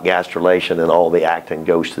block gastrulation and all the actin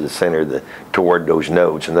goes to the center toward those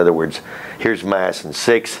nodes. In other words, here's myosin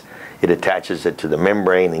 6, it attaches it to the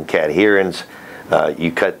membrane and cadherins.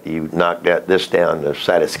 You knock this down, the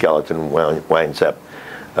cytoskeleton winds up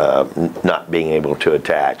not being able to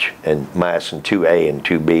attach. And myosin 2A and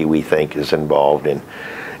 2B we think is involved in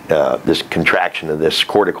this contraction of this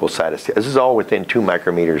cortical cytoskeleton. This is all within 2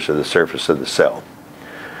 micrometers of the surface of the cell.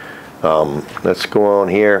 Let's go on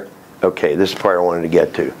here. Okay, this is the part I wanted to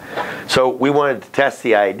get to. So we wanted to test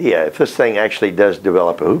the idea. If this thing actually does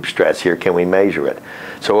develop a hoop stress here, can we measure it?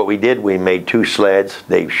 So what we did, we made 2 sleds,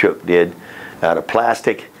 Dave Shook did, out of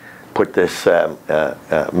plastic, put this,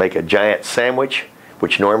 make a giant sandwich,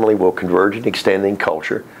 which normally will converge and extend in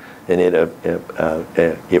culture, and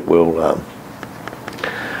it will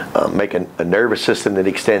make a nervous system that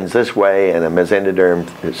extends this way, and a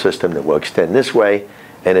mesendoderm system that will extend this way,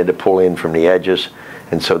 and it'll pull in from the edges.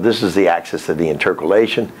 And so this is the axis of the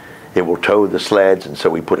intercalation. It will tow the sleds, and so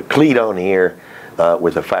we put a cleat on here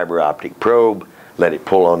with a fiber optic probe, let it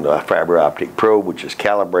pull on the fiber optic probe, which is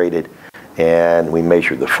calibrated, and we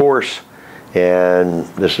measure the force, and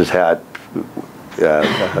this is how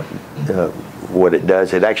what it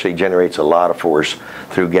does. It actually generates a lot of force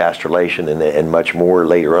through gastrulation and much more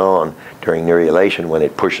later on during neurulation when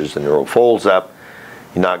it pushes the neural folds up.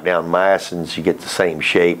 You knock down myosins, you get the same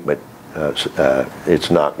shape, but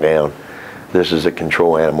it's knocked down. This is a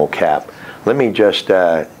control animal cap. Let me just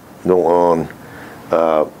go on.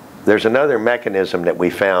 There's another mechanism that we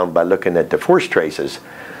found by looking at the force traces.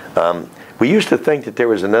 We used to think that there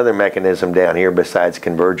was another mechanism down here besides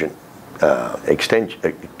convergence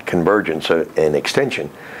and extension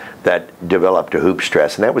that developed a hoop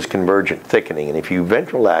stress, and that was convergent thickening. And if you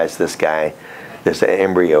ventralize this guy, this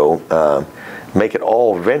embryo, make it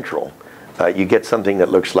all ventral, you get something that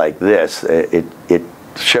looks like this. It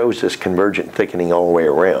shows this convergent thickening all the way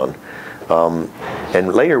around.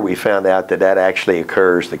 And later we found out that actually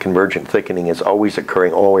occurs, the convergent thickening is always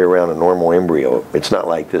occurring all the way around a normal embryo. It's not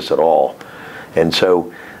like this at all. And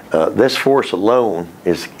so this force alone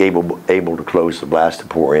is able to close the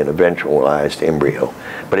blastopore in a ventralized embryo,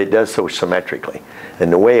 but it does so symmetrically.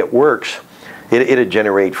 And the way it works, it'll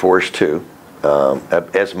generate force too,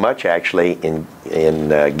 as much actually in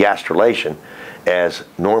gastrulation as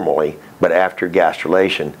normally, but after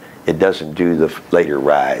gastrulation, it doesn't do the later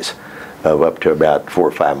rise of up to about 4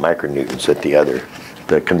 or 5 micronewtons that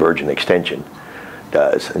the convergent extension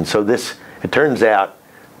does. And so this, it turns out,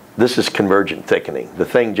 this is convergent thickening. The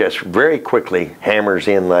thing just very quickly hammers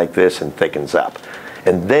in like this and thickens up.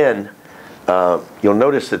 And then you'll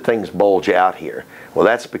notice that things bulge out here. Well,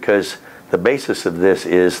 that's because the basis of this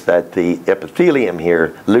is that the epithelium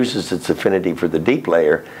here loses its affinity for the deep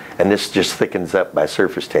layer, and this just thickens up by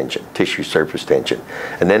surface tension, tissue surface tension.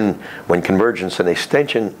 And then when convergence and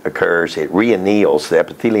extension occurs, it re-anneals, the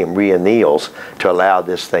epithelium re-anneals to allow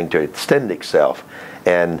this thing to extend itself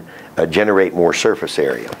and generate more surface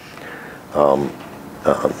area.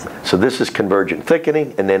 So this is convergent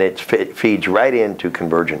thickening, and then it feeds right into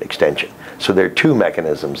convergent extension. So there are 2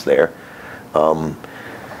 mechanisms there.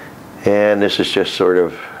 And this is just sort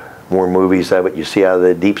of more movies of it. You see how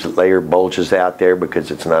the deep layer bulges out there because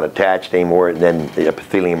it's not attached anymore, and then the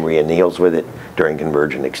epithelium re-anneals with it during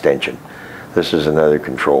convergent extension. This is another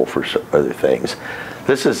control for other things.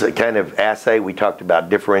 This is a kind of assay. We talked about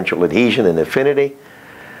differential adhesion and affinity.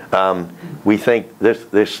 We think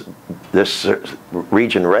this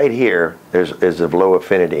region right here is of low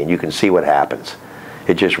affinity, and you can see what happens.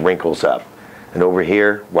 It just wrinkles up. And over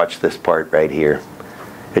here, watch this part right here.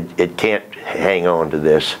 It can't hang on to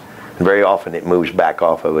this. And very often it moves back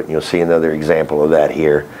off of it, and you'll see another example of that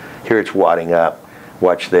here. Here it's wadding up.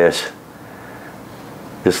 Watch this.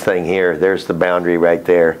 This thing here, there's the boundary right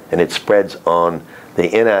there, and it spreads on the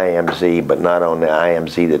NIMZ, but not on the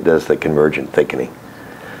IMZ that does the convergent thickening.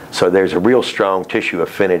 So there's a real strong tissue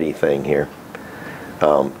affinity thing here.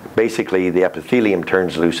 Basically, the epithelium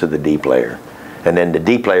turns loose of the deep layer, and then the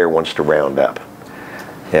deep layer wants to round up.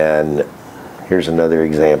 And here's another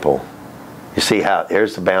example. You see how,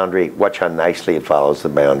 there's the boundary. Watch how nicely it follows the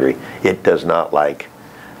boundary. It does not like,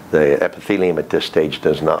 the epithelium at this stage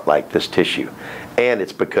does not like this tissue. And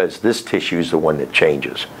it's because this tissue is the one that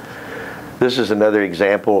changes. This is another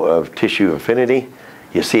example of tissue affinity.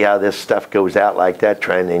 You see how this stuff goes out like that,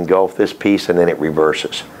 trying to engulf this piece, and then it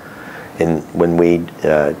reverses. And when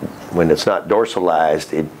it's not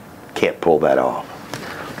dorsalized, it can't pull that off.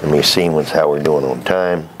 Let me see how we're doing on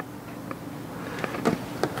time.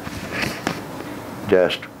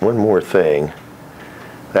 Just one more thing.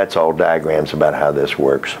 That's all diagrams about how this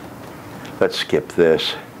works. Let's skip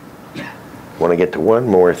this. I want to get to one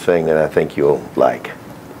more thing that I think you'll like.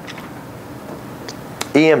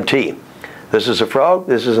 EMT. This is a frog,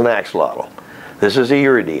 this is an axolotl. This is a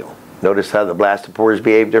urodele. Notice how the blastopores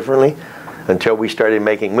behave differently? Until we started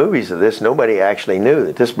making movies of this, nobody actually knew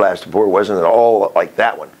that this blastopore wasn't at all like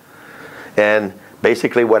that one. And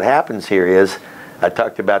basically what happens here is, I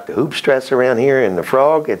talked about the hoop stress around here in the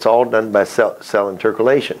frog. It's all done by cell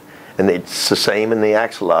intercalation. And it's the same in the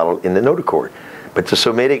axolotl in the notochord. But the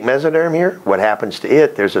somatic mesoderm here, what happens to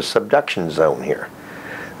it, there's a subduction zone here.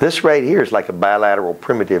 This right here is like a bilateral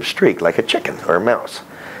primitive streak, like a chicken or a mouse.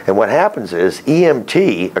 And what happens is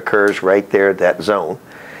EMT occurs right there at that zone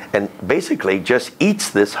and basically just eats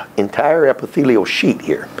this entire epithelial sheet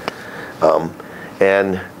here.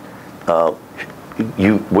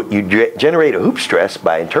 You generate a hoop stress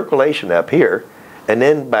by intercalation up here, and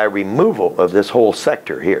then by removal of this whole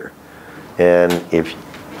sector here. And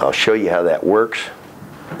I'll show you how that works.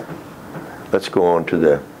 Let's go on to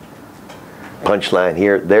the punchline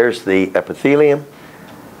here. There's the epithelium.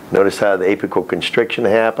 Notice how the apical constriction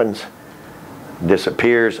happens.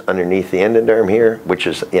 Disappears underneath the endoderm here, which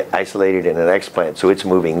is isolated in an explant, so it's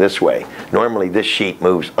moving this way. Normally this sheet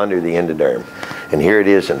moves under the endoderm. And here it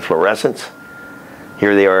is in fluorescence.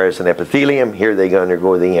 Here they are as an epithelium. Here they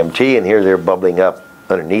undergo the EMT, and here they're bubbling up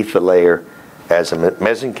underneath the layer as a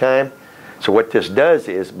mesenchyme. So what this does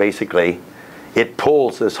is basically it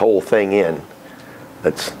pulls this whole thing in.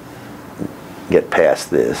 Let's get past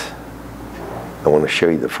this. I want to show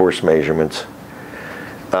you the force measurements.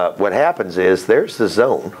 What happens is there's the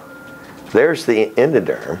zone, there's the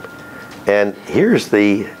endoderm, and here's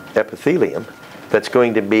the epithelium that's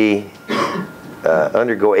going to be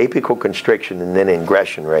undergo apical constriction and then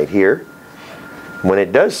ingression right here. When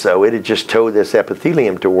it does so, it'll just tow this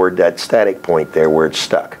epithelium toward that static point there where it's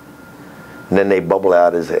stuck. And then they bubble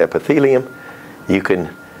out as the epithelium. You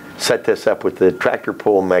can set this up with the tractor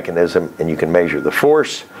pull mechanism, and you can measure the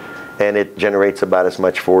force, and it generates about as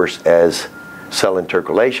much force as cell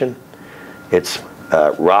intercalation. It's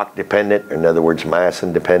rock dependent, or in other words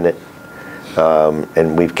myosin dependent,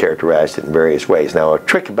 and we've characterized it in various ways. Now a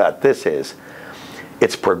trick about this is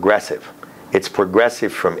it's progressive. It's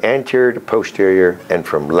progressive from anterior to posterior and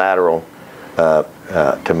from lateral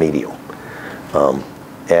to medial.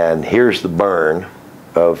 And here's the burn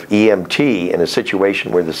of EMT in a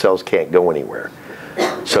situation where the cells can't go anywhere.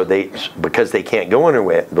 So because they can't go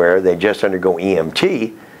anywhere, they just undergo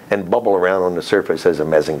EMT and bubble around on the surface as a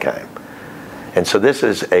mesenchyme. And so this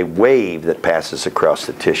is a wave that passes across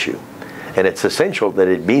the tissue. And it's essential that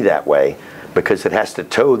it be that way because it has to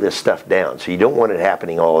tow this stuff down. So you don't want it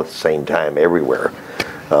happening all at the same time everywhere.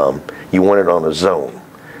 You want it on a zone.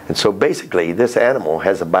 And so basically this animal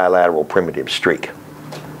has a bilateral primitive streak.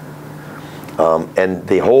 And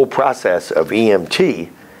the whole process of EMT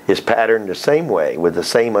is patterned the same way with the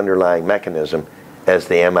same underlying mechanism as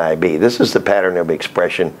the MIB. This is the pattern of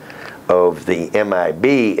expression of the MIB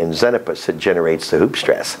in Xenopus that generates the hoop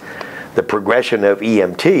stress. The progression of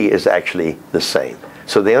EMT is actually the same.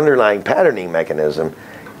 So the underlying patterning mechanism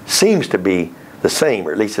seems to be the same,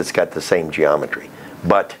 or at least it's got the same geometry.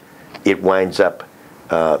 But it winds up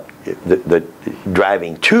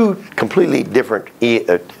driving two completely different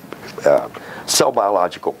cell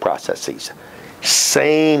biological processes.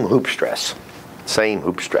 Same hoop stress. Same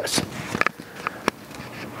hoop stress.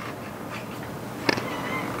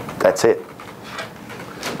 That's it.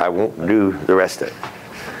 I won't do the rest of it.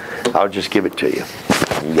 I'll just give it to you.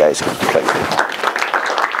 You guys can take it.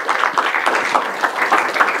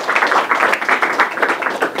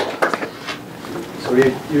 So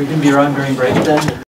you're going to be around during break then?